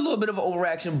it was a little bit of an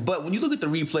overaction. But when you look at the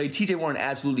replay, T.J. Warren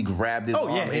absolutely grabbed his arm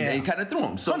and kind of threw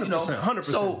him. So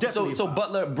 100%. So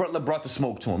Butler brought the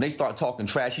smoke to him. They start talking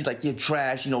trash. He's like, "You're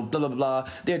trash," blah blah blah.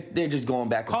 They're just going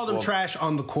back. Called him trash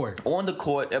on the court. On the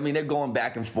court. I mean, they're going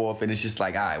back and forth, and it's just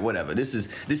like, all right, whatever. This is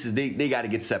they got to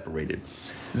get separated.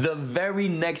 The very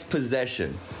next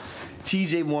possession,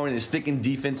 T.J. Warren is sticking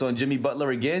defense on Jimmy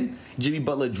Butler again. Jimmy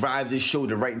Butler drives his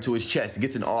shoulder right into his chest,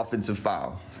 gets an offensive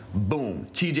foul. Boom.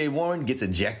 T.J. Warren gets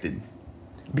ejected.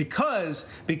 Because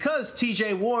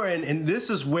T.J. Warren, and this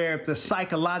is where the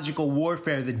psychological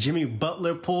warfare that Jimmy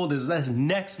Butler pulled is that's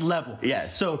next level.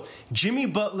 Yes. So Jimmy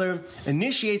Butler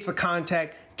initiates the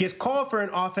contact, gets called for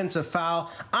an offensive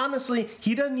foul. Honestly,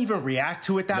 he doesn't even react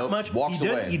to it that much. Walks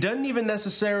away. He doesn't even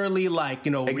necessarily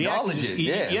acknowledge it.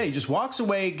 He just walks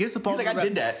away, gets the ball. He's like, I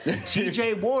did that.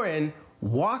 T.J. Warren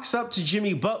walks up to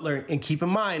Jimmy Butler, and keep in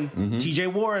mind, T.J.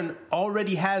 Warren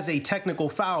already has a technical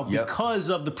foul because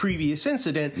of the previous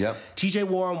incident. T.J.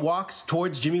 Warren walks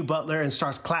towards Jimmy Butler and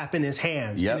starts clapping his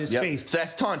hands in his face. So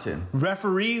that's taunting.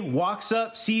 Referee walks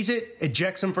up, sees it,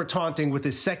 ejects him for taunting with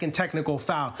his second technical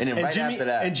foul. And then after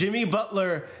that, and Jimmy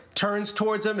Butler turns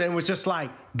towards him and was just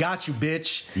like, got you,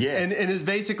 bitch. Yeah. And it's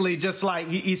basically just like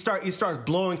he starts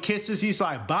blowing kisses. He's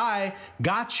like, bye,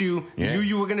 got you. Yeah. Knew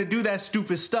you were gonna do that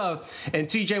stupid stuff. And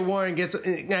TJ Warren gets,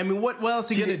 I mean, what else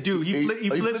is he gonna do? He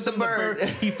flips the bird.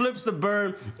 He flips the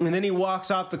bird, and then he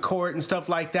walks off the court and stuff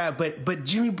like that. But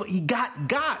Jimmy, he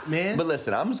got, man. But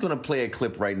listen, I'm just gonna play a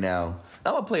clip right now.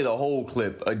 I'm gonna play the whole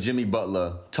clip of Jimmy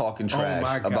Butler talking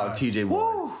trash about TJ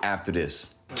Warren after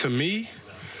this. To me,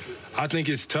 I think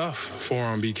it's tough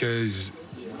for him because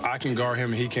I can guard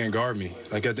him and he can't guard me.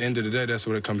 Like, at the end of the day, that's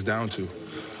what it comes down to.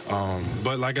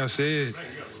 But like I said,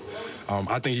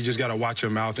 I think you just got to watch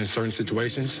your mouth in certain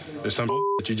situations. There's some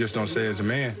that you just don't say as a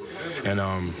man. And,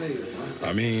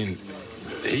 I mean,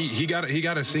 he got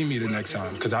to see me the next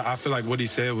time because I feel like what he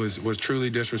said was truly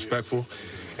disrespectful.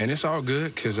 And it's all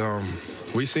good because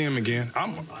we see him again.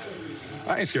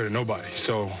 I ain't scared of nobody.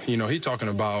 So, you know, he talking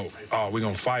about, oh, we're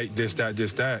going to fight, this,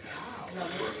 that.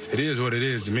 It is what it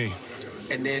is to me.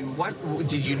 And then what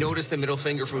did you notice the middle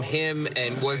finger from him,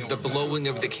 and was the blowing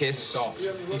of the kiss soft?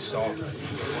 He's soft.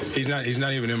 He's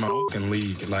not even in my fucking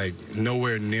league, like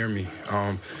nowhere near me.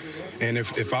 And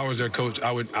if I was their coach,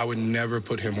 I would never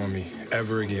put him on me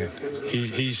ever again.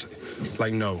 He's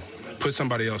like, no, put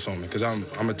somebody else on me because I'm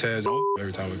a Taz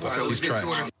every time we play. He's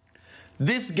trash.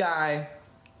 This guy,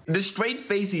 the straight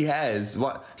face he has,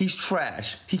 he's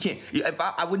trash. He can't. If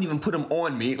I wouldn't even put him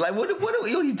on me. Like what?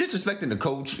 He's disrespecting the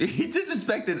coach. He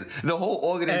disrespected the whole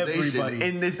organization. Everybody.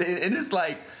 And it's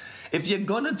like, if you're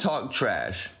gonna talk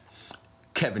trash,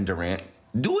 Kevin Durant,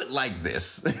 do it like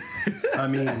this. I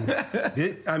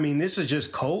mean, this is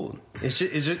just cold.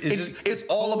 It's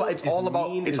all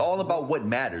about what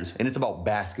matters, and it's about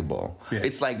basketball. Yeah.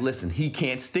 It's like, listen, he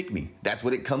can't stick me. That's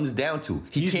what it comes down to.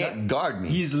 He can't guard me.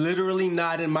 He's literally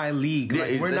not in my league.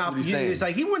 Like, Yeah, we're that's not. what he's saying. It's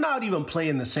like we're not even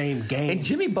playing the same game. And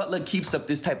Jimmy Butler keeps up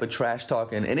this type of trash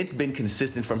talking, and it's been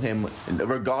consistent from him,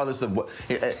 regardless of what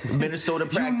Minnesota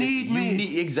practice. You need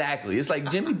me. Exactly. It's like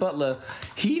Jimmy Butler.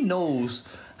 He knows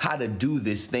how to do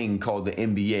this thing called the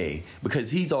NBA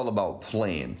because he's all about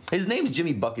playing. His name's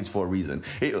Jimmy Buckets for a reason.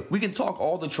 We can talk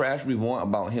all the trash we want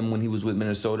about him when he was with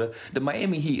Minnesota. The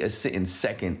Miami Heat is sitting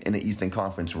second in the Eastern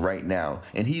Conference right now,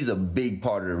 and he's a big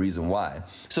part of the reason why.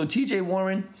 So TJ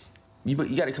Warren, you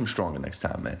got to come stronger next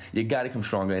time, man. You got to come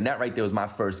stronger, and that right there was my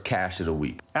first cash of the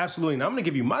week. Absolutely. And I'm going to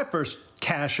give you my first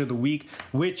cash of the week,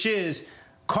 which is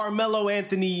Carmelo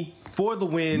Anthony for the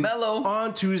win. Melo.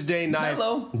 On Tuesday night.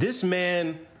 Melo. This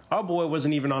man, our boy,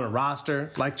 wasn't even on a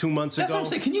roster like 2 months ago. That's what I'm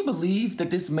saying. Can you believe that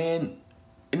this man,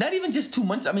 not even just 2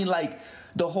 months, I mean, like,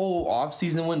 the whole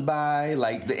offseason went by,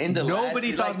 like, the end of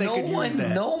Nobody thought they could use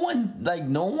that. No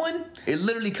one. It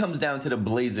literally comes down to the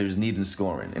Blazers needing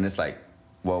scoring. And it's like,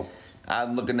 well,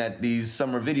 I'm looking at these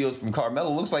summer videos from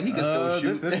Carmelo. Looks like he can still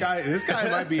shoot. This guy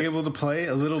might be able to play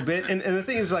a little bit. And the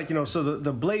thing is, like, you know, so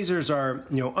the Blazers are,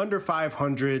 you know, under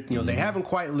 500. You know, they haven't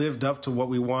quite lived up to what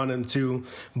we want them to,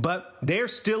 but they're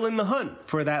still in the hunt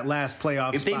for that last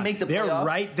playoff If spot. they make the they're playoffs,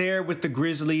 right there with the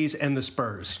Grizzlies and the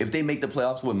Spurs. If they make the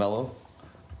playoffs with Melo,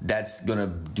 that's gonna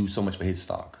do so much for his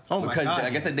stock. Oh my because, God.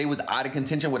 like I said, they was out of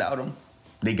contention without him.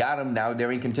 They got him. Now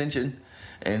they're in contention,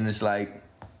 and it's like,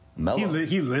 Melo.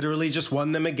 He literally just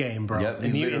won them a game, bro. Yep,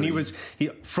 and he was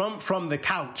from the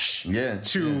couch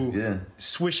to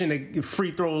swishing a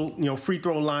free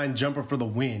throw line jumper for the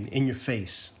win in your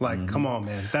face. Like, come on,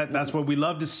 man. That's what we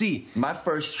love to see. My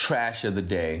first trash of the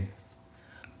day,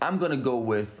 I'm gonna go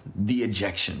with the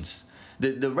ejections.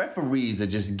 The referees are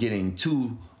just getting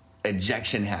too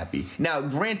ejection happy. Now,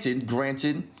 granted,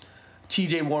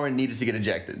 TJ Warren needed to get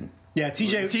ejected. Yeah,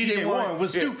 TJ Warren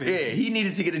was stupid. Yeah, he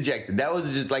needed to get ejected. That was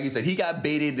just like you said. He got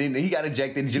baited and he got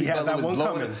ejected. Jimmy Butler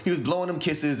was blowing him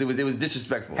kisses. It was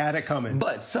disrespectful. Had it coming.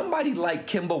 But somebody like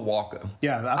Kemba Walker.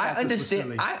 Yeah, I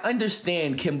understand. I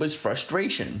understand Kemba's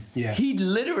frustration. Yeah, he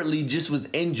literally just was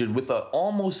injured with an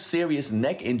almost serious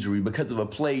neck injury because of a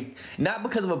play, not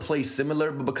because of a play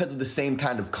similar, but because of the same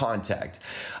kind of contact.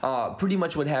 Pretty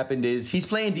much what happened is he's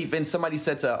playing defense. Somebody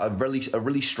sets a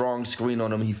really strong screen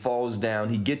on him. He falls down.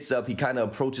 He gets up. He kind of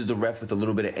approaches the ref with a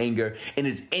little bit of anger and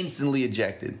is instantly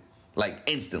ejected. Like,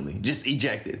 instantly. Just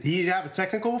ejected. Did he have a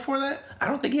technical before that? I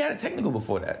don't think he had a technical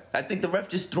before that. I think the ref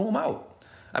just threw him out.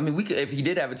 I mean, if he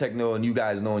did have a technical and you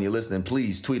guys know and you're listening,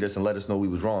 please tweet us and let us know we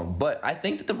was wrong. But I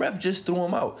think that the ref just threw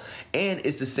him out. And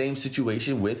it's the same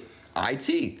situation with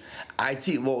IT.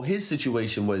 Well, his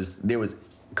situation was there was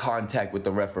contact with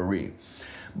the referee.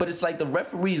 But it's like the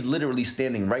referee's literally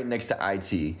standing right next to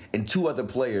IT and two other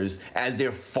players as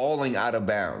they're falling out of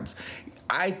bounds.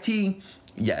 IT,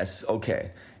 yes,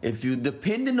 okay. If you,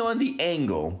 depending on the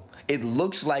angle, it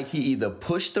looks like he either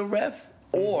pushed the ref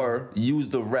or use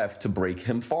the ref to break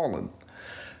him falling.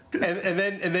 And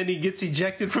then he gets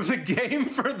ejected from the game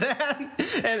for that.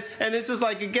 And it's just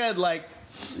like, again, like,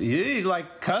 you didn't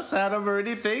like cuss at him or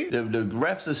anything. The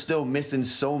refs are still missing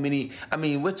so many. I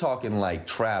mean, we're talking like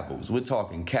travels. We're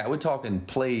talking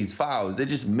plays, fouls. They're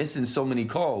just missing so many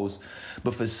calls.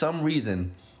 But for some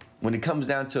reason, when it comes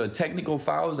down to technical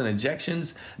fouls and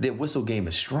ejections, their whistle game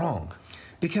is strong.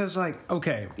 Because, like,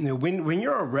 okay, you know, when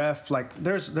you're a ref, like,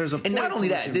 there's a point. And not only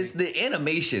that, there's the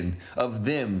animation of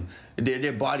them,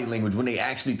 their body language when they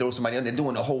actually throw somebody on, they're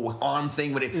doing the whole arm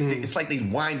thing where it's like they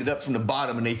wind it up from the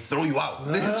bottom and they throw you out.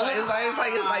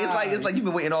 It's like you've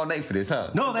been waiting all night for this,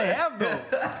 huh? No, they have though.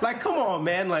 Like, come on,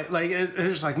 man. Like it's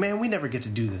just like, man, we never get to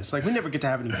do this. Like, we never get to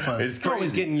have any fun. It's We're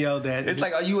always crazy. getting yelled at. It's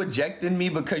like, are you ejecting me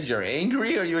because you're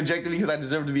angry, or are you ejecting me because I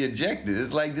deserve to be ejected?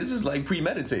 It's like, this is like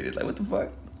premeditated. Like, what the fuck?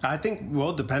 I think,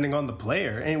 well, depending on the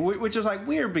player, and which is like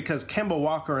weird because Kemba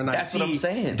Walker and That's what I'm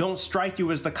saying. don't strike you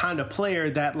as the kind of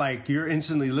player that like you're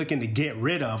instantly looking to get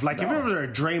rid of. Like if it was a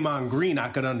Draymond Green, I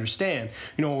could understand,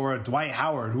 you know, or a Dwight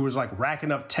Howard who was like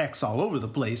racking up techs all over the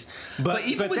place. But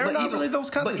they're not really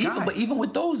those kind of guys. But even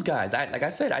with those guys, like I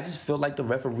said, I just feel like the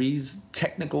referee's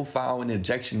technical foul and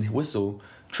ejection whistle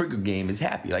trigger game is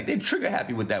happy. Like they're trigger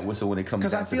happy with that whistle when it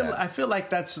comes down to that. I feel like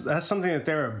that's something that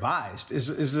they're advised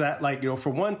is that, like, you know, for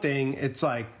one thing, it's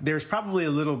like there's probably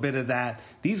a little bit of that.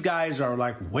 These guys are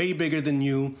like way bigger than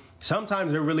you.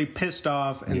 Sometimes they're really pissed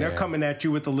off and they're coming at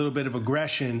you with a little bit of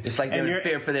aggression. It's like they're in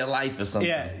fear for their life or something.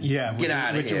 Yeah. Get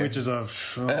out of here. Which is a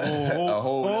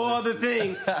whole other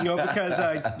thing, you know, because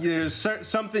there's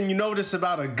something you notice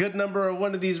about a good number of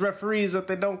one of these referees that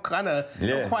they don't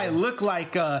quite look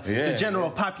like the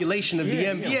general population of the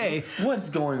NBA. Yeah. What's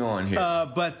going on here?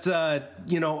 But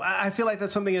you know, I feel like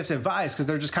that's something that's advised because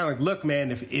they're just kind of like, look, man,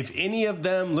 if any of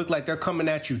them look like they're coming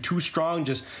at you too strong,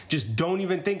 just don't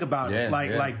even think about it.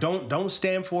 Like don't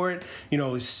stand for it. You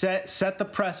know, set the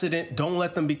precedent. Don't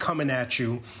let them be coming at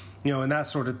you. You know, and that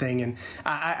sort of thing. And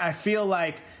I feel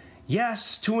like,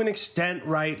 yes, to an extent,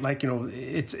 right? Like, you know,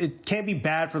 it can be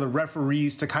bad for the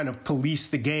referees to kind of police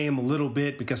the game a little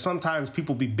bit because sometimes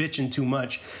people be bitching too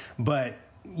much. But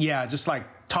yeah, just like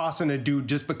tossing a dude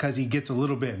just because he gets a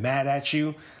little bit mad at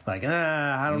you, like,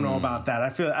 I don't know about that. I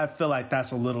feel like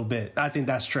that's a little bit. I think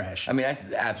that's trash. I mean, that's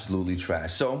absolutely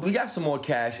trash. So we got some more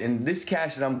cash, and this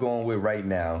cash that I'm going with right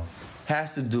now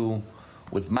has to do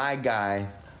with my guy,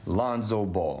 Lonzo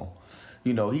Ball.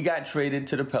 You know, he got traded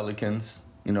to the Pelicans.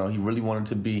 You know, he really wanted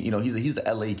to be, you know, he's an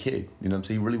LA kid. You know what I'm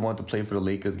saying? He really wanted to play for the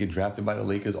Lakers, get drafted by the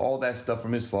Lakers, all that stuff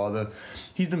from his father.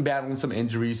 He's been battling some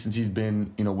injuries since he's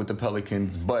been, you know, with the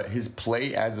Pelicans, but his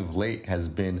play as of late has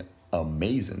been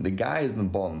amazing. The guy has been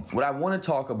balling. What I want to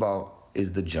talk about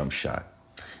is the jump shot.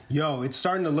 Yo, it's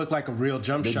starting to look like a real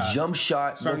jump shot. The jump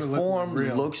shot, the form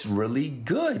looks really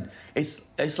good. It's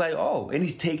like, oh, and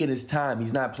he's taking his time.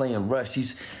 He's not playing rush.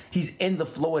 He's in the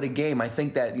flow of the game. I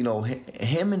think that, you know,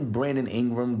 him and Brandon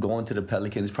Ingram going to the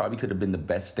Pelicans probably could have been the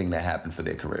best thing that happened for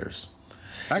their careers.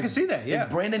 I can see that, yeah. If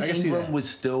Brandon Ingram was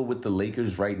still with the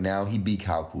Lakers right now, he'd be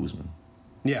Kyle Kuzma.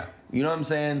 Yeah. You know what I'm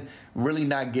saying? Really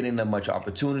not getting that much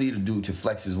opportunity to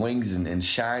flex his wings and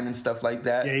shine and stuff like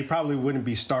that. Yeah, he probably wouldn't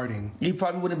be starting. He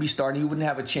wouldn't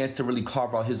have a chance to really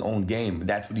carve out his own game.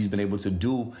 That's what he's been able to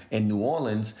do in New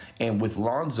Orleans. And with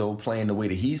Lonzo playing the way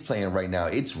that he's playing right now,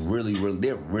 it's really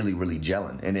they're really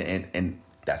gelling. And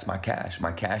that's my cash.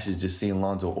 My cash is just seeing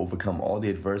Lonzo overcome all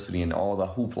the adversity and all the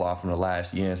hoopla from the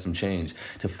last year and some change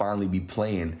to finally be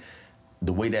playing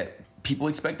the way that people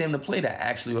expect him to play, that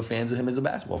actually are fans of him as a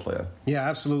basketball player. Yeah,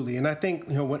 absolutely. And I think,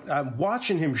 you know, when I'm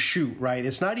watching him shoot, right,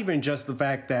 it's not even just the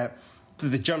fact that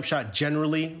the jump shot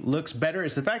generally looks better.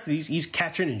 It's the fact that he's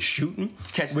catching and shooting.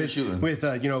 He's catching and shooting. With,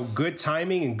 you know, good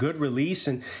timing and good release.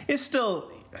 And it's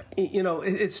still, you know,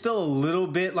 it's still a little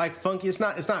bit like funky. It's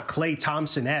not Klay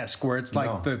Thompson-esque where it's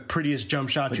like the prettiest jump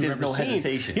shot you've ever seen.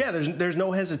 Hesitation. Yeah, there's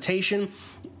no hesitation.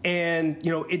 And,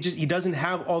 you know, he doesn't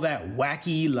have all that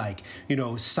wacky, like, you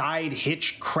know, side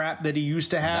hitch crap that he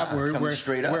used to have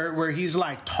where he's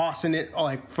like tossing it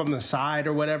like from the side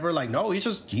or whatever. Like, no, he's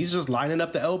just lining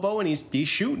up the elbow and he's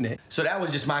shooting it. So that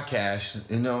was just my cash,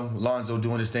 you know, Lonzo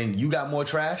doing his thing. You got more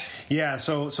trash? Yeah,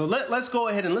 so let's go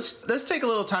ahead and let's take a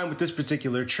little time with this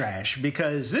particular trash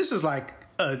because this is like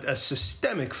a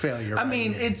systemic failure. I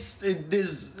mean, it's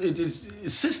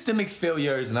systemic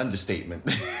failure is an understatement.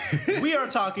 We are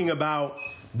talking about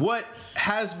what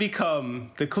has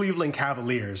become the Cleveland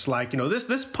Cavaliers. Like, you know,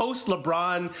 this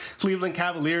post-LeBron Cleveland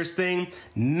Cavaliers thing,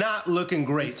 not looking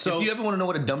great. So if you ever want to know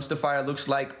what a dumpster fire looks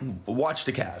like, watch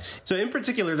the Cavs. So in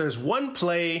particular, there's one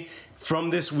play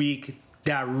from this week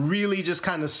that really just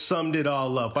kind of summed it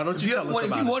all up. Why don't you tell us about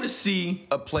it? If you want to see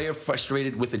a player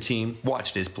frustrated with the team,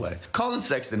 watch this play. Colin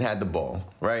Sexton had the ball,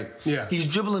 right? Yeah. He's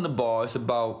dribbling the ball. It's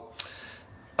about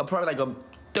probably like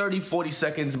 30, 40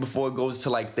 seconds before it goes to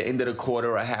like the end of the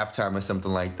quarter or halftime or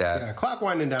something like that. Yeah, clock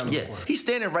winding down the court. He's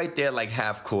standing right there like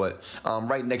half court,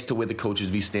 right next to where the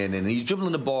coaches be standing. And he's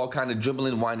dribbling the ball, kind of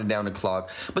dribbling, winding down the clock.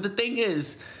 But the thing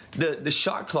is, the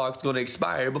shot clock's going to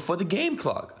expire before the game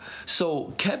clock.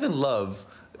 So Kevin Love,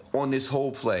 on this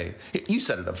whole play, you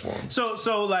set it up for him. So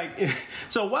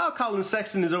while Colin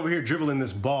Sexton is over here dribbling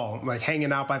this ball, like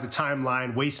hanging out by the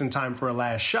timeline, wasting time for a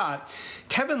last shot,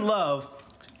 Kevin Love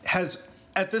has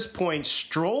at this point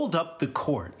strolled up the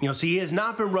court. So he has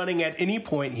not been running at any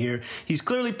point here. He's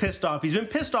clearly pissed off. He's been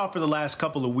pissed off for the last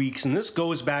couple of weeks, and this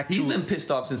goes back to... He's been pissed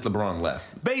off since LeBron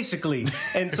left. Basically.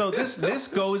 And so this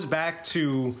goes back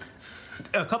to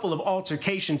a couple of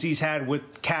altercations he's had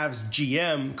with Cavs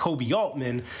GM Kobe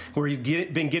Altman, where he's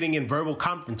been getting in verbal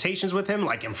confrontations with him,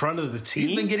 like in front of the team.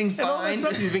 He's been getting fined.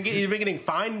 He's been getting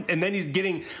fined, and then he's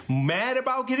getting mad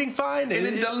about getting fined. And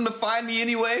then tell him to fine me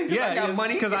anyway. Yeah, I got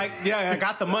money. Because I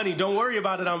got the money. Don't worry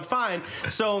about it. I'm fine.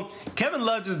 So Kevin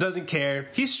Love just doesn't care.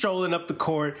 He's strolling up the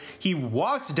court. He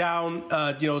walks down,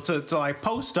 to like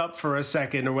post up for a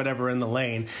second or whatever in the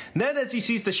lane. And then as he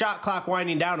sees the shot clock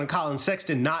winding down and Colin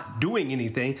Sexton not doing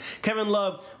anything, Kevin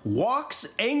Love walks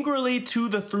angrily to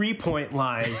the three-point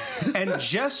line and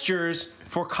gestures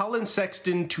for Colin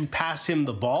Sexton to pass him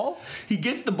the ball. He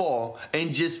gets the ball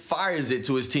and just fires it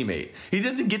to his teammate. He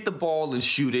doesn't get the ball and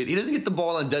shoot it. He doesn't get the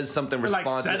ball and does something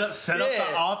responsive. Like set up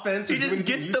the offense. He just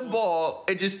gets the ball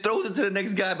and just throws it to the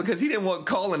next guy because he didn't want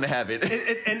Colin to have it.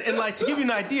 And like, to give you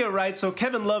an idea, right? So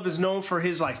Kevin Love is known for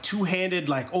his like two-handed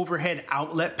like overhead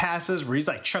outlet passes where he's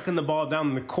like chucking the ball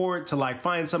down the court to like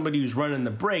find somebody who's running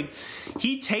the break.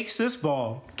 He takes this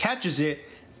ball, catches it,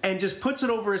 and just puts it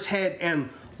over his head and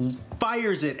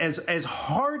fires it as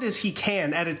hard as he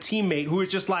can at a teammate who is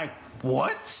just like,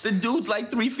 what? The dude's like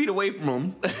 3 feet away from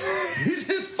him. He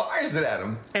just fires it at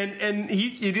him. And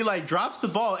he like drops the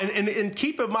ball. And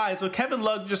keep in mind, so Kevin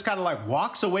Love just kind of like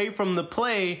walks away from the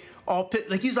play,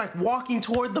 like he's like walking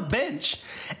toward the bench,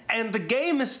 and the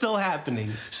game is still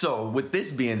happening. So with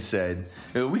this being said,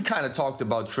 we kind of talked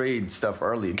about trade stuff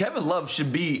earlier. Kevin Love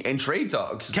should be in trade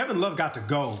talks. Kevin Love got to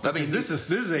go. I mean, this is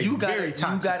a very toxic situation.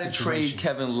 You got to trade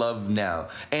Kevin Love now,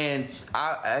 and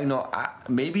I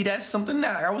maybe that's something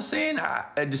that I was saying.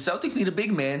 The Celtics need a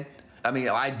big man. I mean,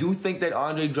 I do think that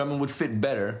Andre Drummond would fit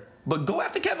better. But go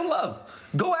after Kevin Love.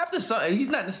 Go after something. He's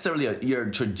not necessarily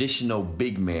your traditional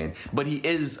big man, but he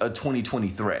is a 2020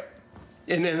 threat.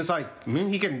 And then it's like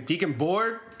he can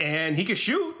board and he can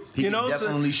shoot. He can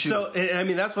definitely shoot. So I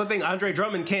mean, that's one thing. Andre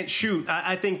Drummond can't shoot.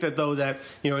 I think that though that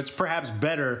it's perhaps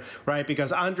better, right?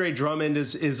 Because Andre Drummond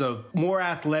is a more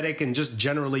athletic and just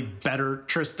generally better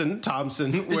Tristan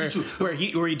Thompson, where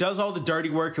he does all the dirty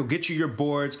work. He'll get you your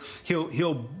boards.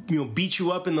 He'll beat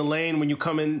you up in the lane when you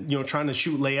come in trying to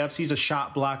shoot layups. He's a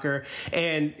shot blocker.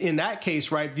 And in that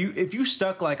case, right, if you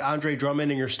stuck like Andre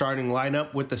Drummond in your starting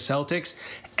lineup with the Celtics,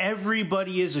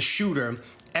 everybody is a shooter.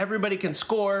 Everybody can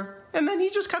score, and then he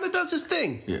just kind of does his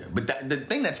thing. Yeah, but the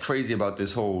thing that's crazy about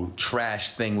this whole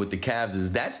trash thing with the Cavs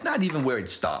is that's not even where it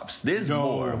stops. There's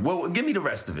more. Well, give me the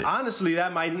rest of it. Honestly,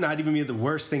 that might not even be the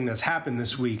worst thing that's happened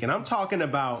this week. And I'm talking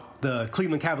about the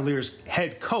Cleveland Cavaliers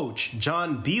head coach,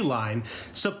 John Beilein,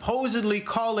 supposedly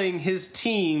calling his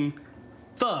team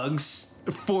thugs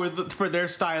for their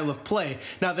style of play.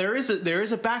 Now, there is a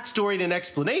backstory and an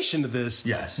explanation to this.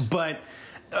 Yes. But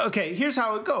okay, here's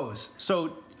how it goes.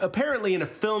 So apparently in a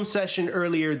film session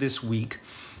earlier this week,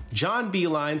 John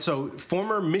Beilein, so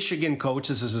former Michigan coach,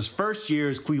 this is his first year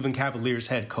as Cleveland Cavaliers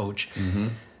head coach,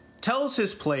 tells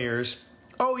his players,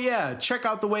 oh yeah, check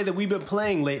out the way that we've been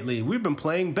playing lately. We've been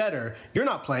playing better. You're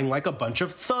not playing like a bunch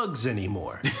of thugs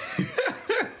anymore.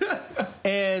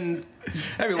 And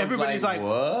everybody's like,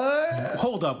 what?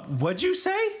 Hold up, what'd you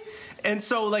say? And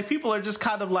so, like, people are just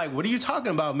kind of like, what are you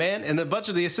talking about, man? And a bunch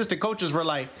of the assistant coaches were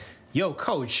like, yo,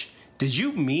 coach, did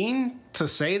you mean to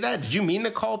say that? Did you mean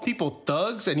to call people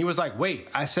thugs? And he was like, wait,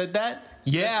 I said that?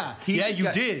 Yeah,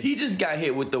 you did. He just got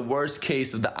hit with the worst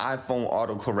case of the iPhone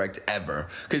autocorrect ever.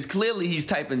 Because clearly he's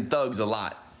typing thugs a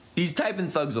lot.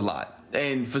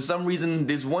 And for some reason,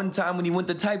 this one time when he went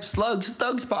to type slugs,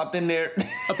 thugs popped in there.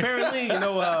 Apparently,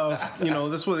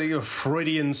 this was a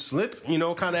Freudian slip, kind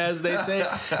of as they say.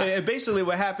 And basically,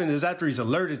 what happened is after he's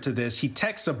alerted to this, he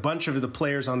texts a bunch of the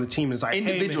players on the team and is like,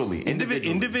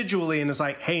 individually, and it's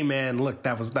like, hey man, look,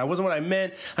 that wasn't what I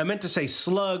meant. I meant to say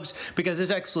slugs, because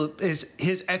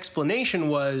his explanation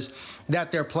was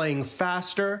that they're playing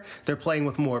faster, they're playing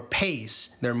with more pace,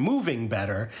 they're moving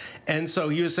better, and so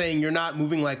he was saying you're not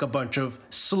moving like a bunch of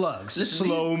slugs,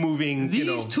 slow moving.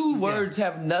 These two words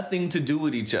have nothing to do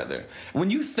with each other. When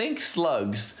you think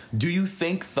slugs, do you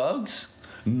think thugs?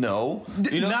 No,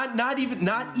 not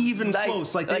even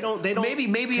close. Like they don't.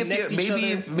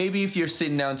 Maybe if you're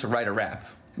sitting down to write a rap.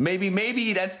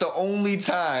 Maybe that's the only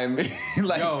time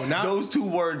those two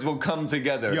words will come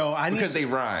together because they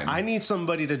rhyme. I need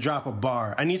somebody to drop a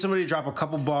bar. I need somebody to drop a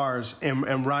couple bars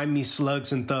and rhyme me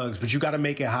slugs and thugs, but you got to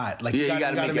make it hot. Like, you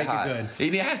got to make it hot. And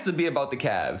it has to be about the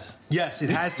Cavs. Yes, it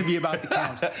has to be about the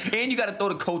Cavs. And you got to throw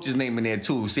the coach's name in there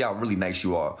too. See how really nice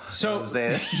you are. So, you know what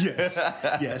I'm saying?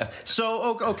 yes.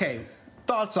 So, okay.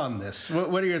 Thoughts on this?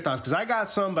 What are your thoughts? Because I got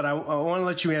some, but I want to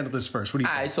let you handle this first. What do you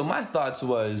think? All right, so my thoughts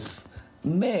was,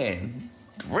 man,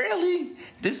 really?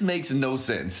 This makes no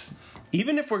sense.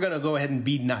 Even if we're going to go ahead and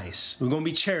be nice, we're going to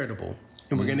be charitable,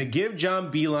 and we're going to give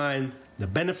John Beilein the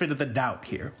benefit of the doubt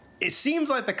here. It seems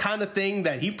like the kind of thing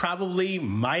that he probably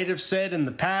might have said in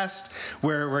the past,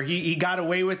 where he got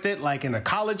away with it, like in a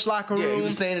college locker room. Yeah, he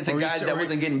was saying it to guys that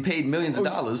wasn't getting paid millions of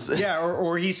dollars. Yeah,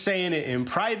 or he's saying it in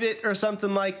private or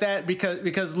something like that.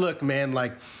 Because look, man,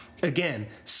 like, again,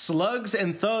 slugs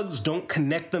and thugs don't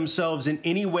connect themselves in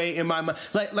any way in my mind.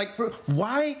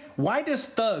 Why does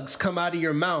thugs come out of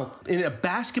your mouth in a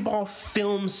basketball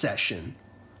film session?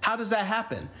 How does that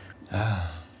happen?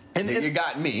 And you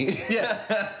got me. Yeah.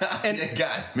 And you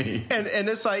got me. And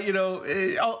it's like,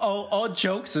 all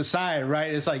jokes aside,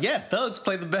 right? It's like, yeah, thugs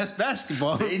play the best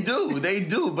basketball. They do.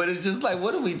 But it's just like,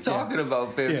 what are we talking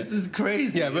about, fam? Yeah. This is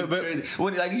crazy. Yeah, but crazy.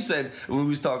 Like you said, when we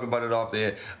was talking about it off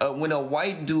the air, when a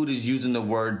white dude is using the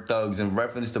word thugs in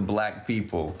reference to black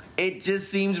people, it just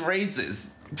seems racist.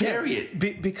 Period.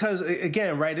 Yeah, because,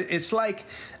 again, right, it's like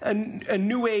a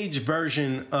new age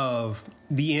version of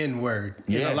the N-word.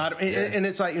 And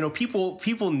it's like,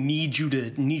 people need you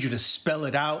to spell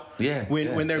it out.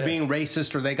 When they're being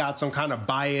racist or they got some kind of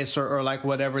bias or like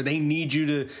whatever. They need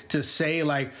you to say,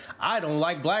 like, I don't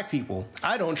like black people.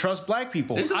 I don't trust black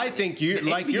people. I think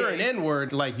you're an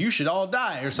N-word, like you should all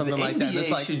die or something like that. And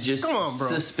it's like, should just come on, bro.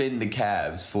 Suspend the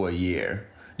Cavs for a year.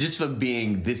 Just for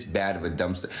being this bad of a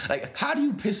dumpster. Like, how do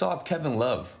you piss off Kevin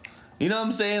Love? You know what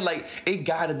I'm saying? Like, it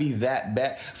gotta be that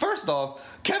bad. First off,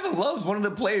 Kevin Love's one of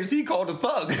the players he called a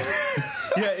thug.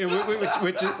 Yeah,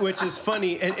 which is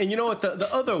funny. And you know what? The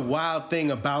other wild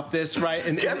thing about this, right?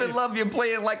 And Kevin Love, you're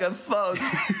playing like a thug.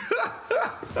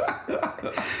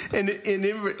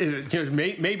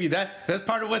 maybe that's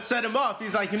part of what set him off.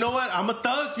 He's like, you know what? I'm a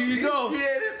thug. Here you go.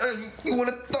 Yeah, you want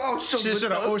to thug?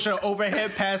 Should have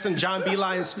overhead pass in John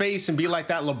Beilein's face and be like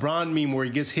that LeBron meme where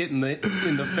he gets hit in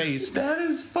the face. That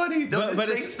is funny. But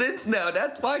it makes sense now.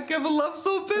 That's why Kevin Love's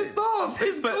so pissed off.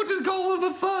 His coach is calling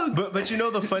him a thug. But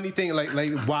the funny thing, like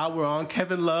while we're on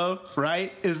Kevin Love,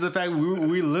 right, is the fact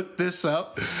we looked this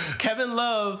up. Kevin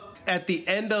Love, at the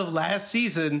end of last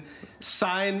season,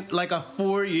 signed like a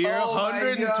 4-year,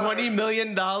 $120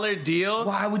 million deal.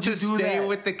 Why would you do stay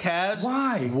with the Cavs?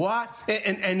 Why? What?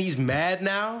 And he's mad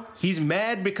now. He's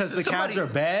mad because the Cavs are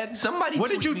bad.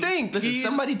 What did you think?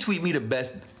 Somebody tweet me the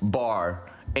best bar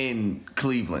in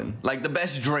Cleveland, like the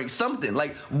best drink, something.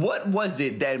 Like, what was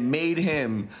it that made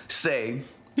him say?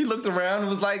 He looked around and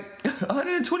was like,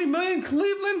 120 million,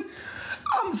 Cleveland?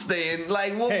 I'm staying.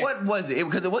 Like, what was it?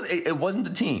 Because it wasn't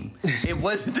the team. It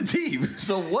wasn't the team.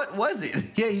 So what was it?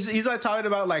 Yeah, he's like talking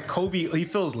about like Kobe. He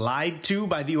feels lied to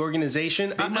by the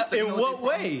organization. In what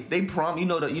way? They you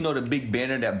know the big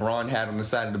banner that Braun had on the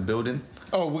side of the building.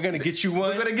 Oh, we're gonna get you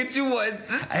one. We're gonna get you one.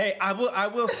 Hey, I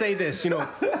will say this.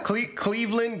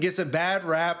 Cleveland gets a bad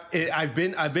rap. I've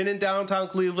been in downtown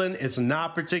Cleveland. It's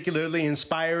not particularly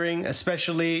inspiring,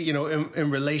 especially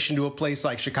in relation to a place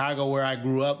like Chicago where I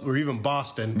grew up, or even Boston.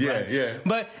 Yeah, right? yeah.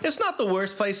 But it's not the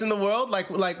worst place in the world. Like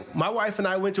my wife and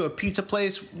I went to a pizza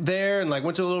place there, and like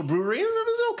went to a little brewery. It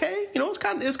was okay.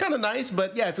 It's kind of nice.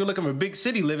 But yeah, if you're looking for a big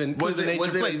city living, was it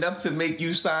enough to make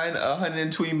you sign a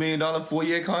 $120 million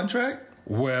 4-year contract?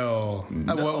 Well,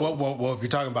 no. Well, if you're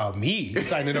talking about me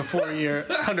signing a 4-year,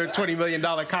 $120 million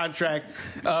contract,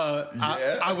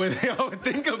 I would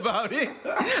think about it.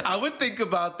 I would think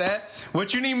about that.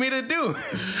 What you need me to do?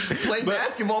 Play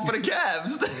basketball for the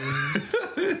Cavs.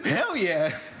 Hell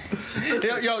yeah.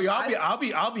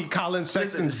 I'll be Colin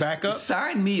Sexton's backup.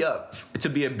 Sign me up to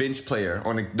be a bench player.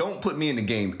 Don't put me in the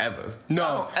game ever. No.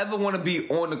 I don't ever want to be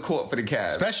on the court for the Cavs.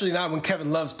 Especially not when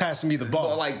Kevin Love's passing me the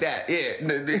ball. Like that, yeah.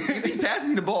 If he's passing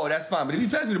me the ball, that's fine. But if he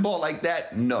passes me the ball like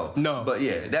that, no. But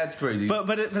yeah, that's crazy.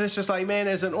 But it's just like, man,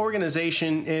 as an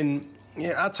organization, and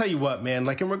yeah, I'll tell you what, man,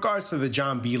 like in regards to the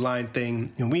John Beilein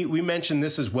thing, and we mentioned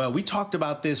this as well. We talked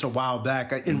about this a while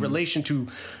back in relation to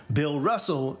Bill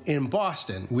Russell in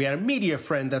Boston. We had a media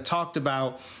friend that talked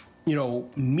about,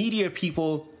 media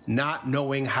people not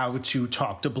knowing how to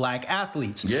talk to black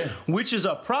athletes. Yeah. Which is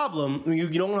a problem. You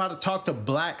don't know how to talk to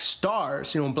black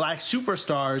stars, black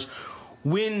superstars,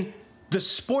 when the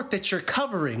sport that you're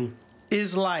covering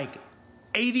is like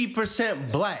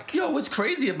 80% black. Yo, what's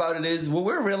crazy about it is what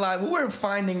we're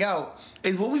finding out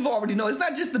is what we've already known. It's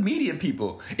not just the media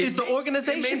people. It's the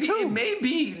organization too. It may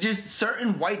be just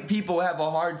certain white people have a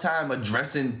hard time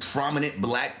addressing prominent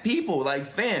black people.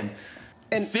 Like, fam,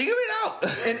 and figure it out.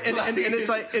 And it's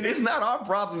like, it's not our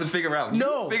problem to figure out.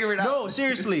 No, figure it out. No,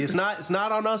 seriously, it's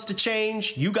not on us to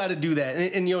change. You got to do that.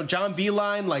 And John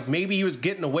Beilein, like maybe he was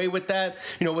getting away with that,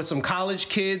 with some college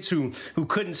kids who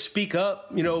couldn't speak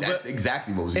up, That's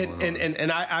exactly what was going on.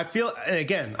 And I feel, and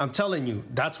again, I'm telling you,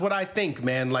 that's what I think,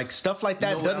 man. Like stuff like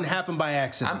that doesn't happen by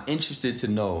accident. I'm interested to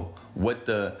know what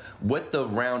the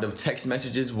round of text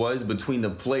messages was between the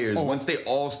players once they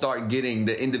all start getting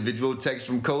the individual text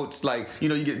from coach. Like,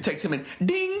 you get text him and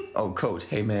ding. Oh, coach,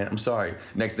 hey man, I'm sorry.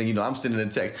 Next thing you know, I'm sending a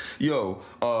text. Yo,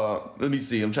 let me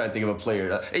see. I'm trying to think of a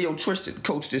player. Hey, yo, Tristan,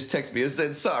 coach just texted me and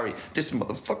said sorry. This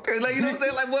motherfucker. Like, you know what I'm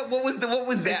saying? Like, what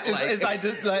was that like?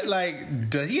 It's like,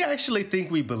 does he actually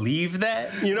think we believe that?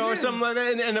 Or something like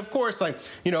that. And of course, like,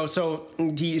 so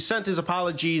he sent his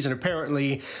apologies, and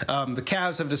apparently the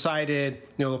Cavs have decided,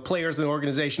 the players in the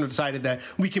organization have decided that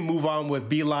we can move on with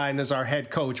Beilein as our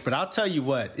head coach. But I'll tell you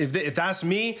what, if that's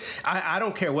me, I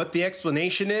don't care what the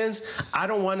explanation is. I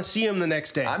don't want to see him the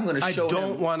next day. I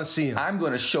don't want to see him. I'm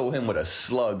going to show him what a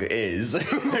slug is.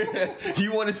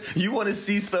 You want to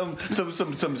see some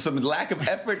lack of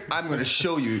effort? I'm going to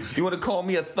show you. You want to call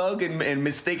me a thug and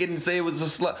mistake it and say it was a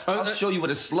slug? I'll show you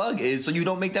what a slug is, so you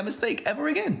don't make that mistake ever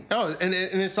again. Oh, and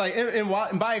it's like, and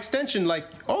by extension, like,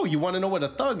 oh, you want to know what a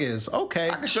thug is? Okay,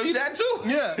 I can show you that too.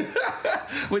 Yeah.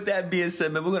 With that being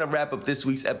said, man, we're going to wrap up this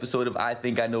week's episode of I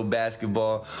Think I Know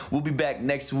Basketball. We'll be back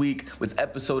next week with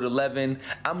episode 11.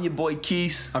 I'm your boy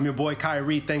Keese. I'm your boy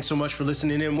Kyrie. Thanks so much for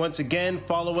listening in. Once again,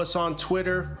 follow us on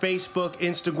Twitter, Facebook,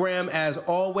 Instagram as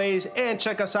always, and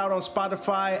check us out on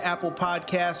Spotify, Apple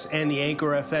Podcasts, and the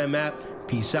Anchor FM app.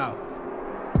 Peace out.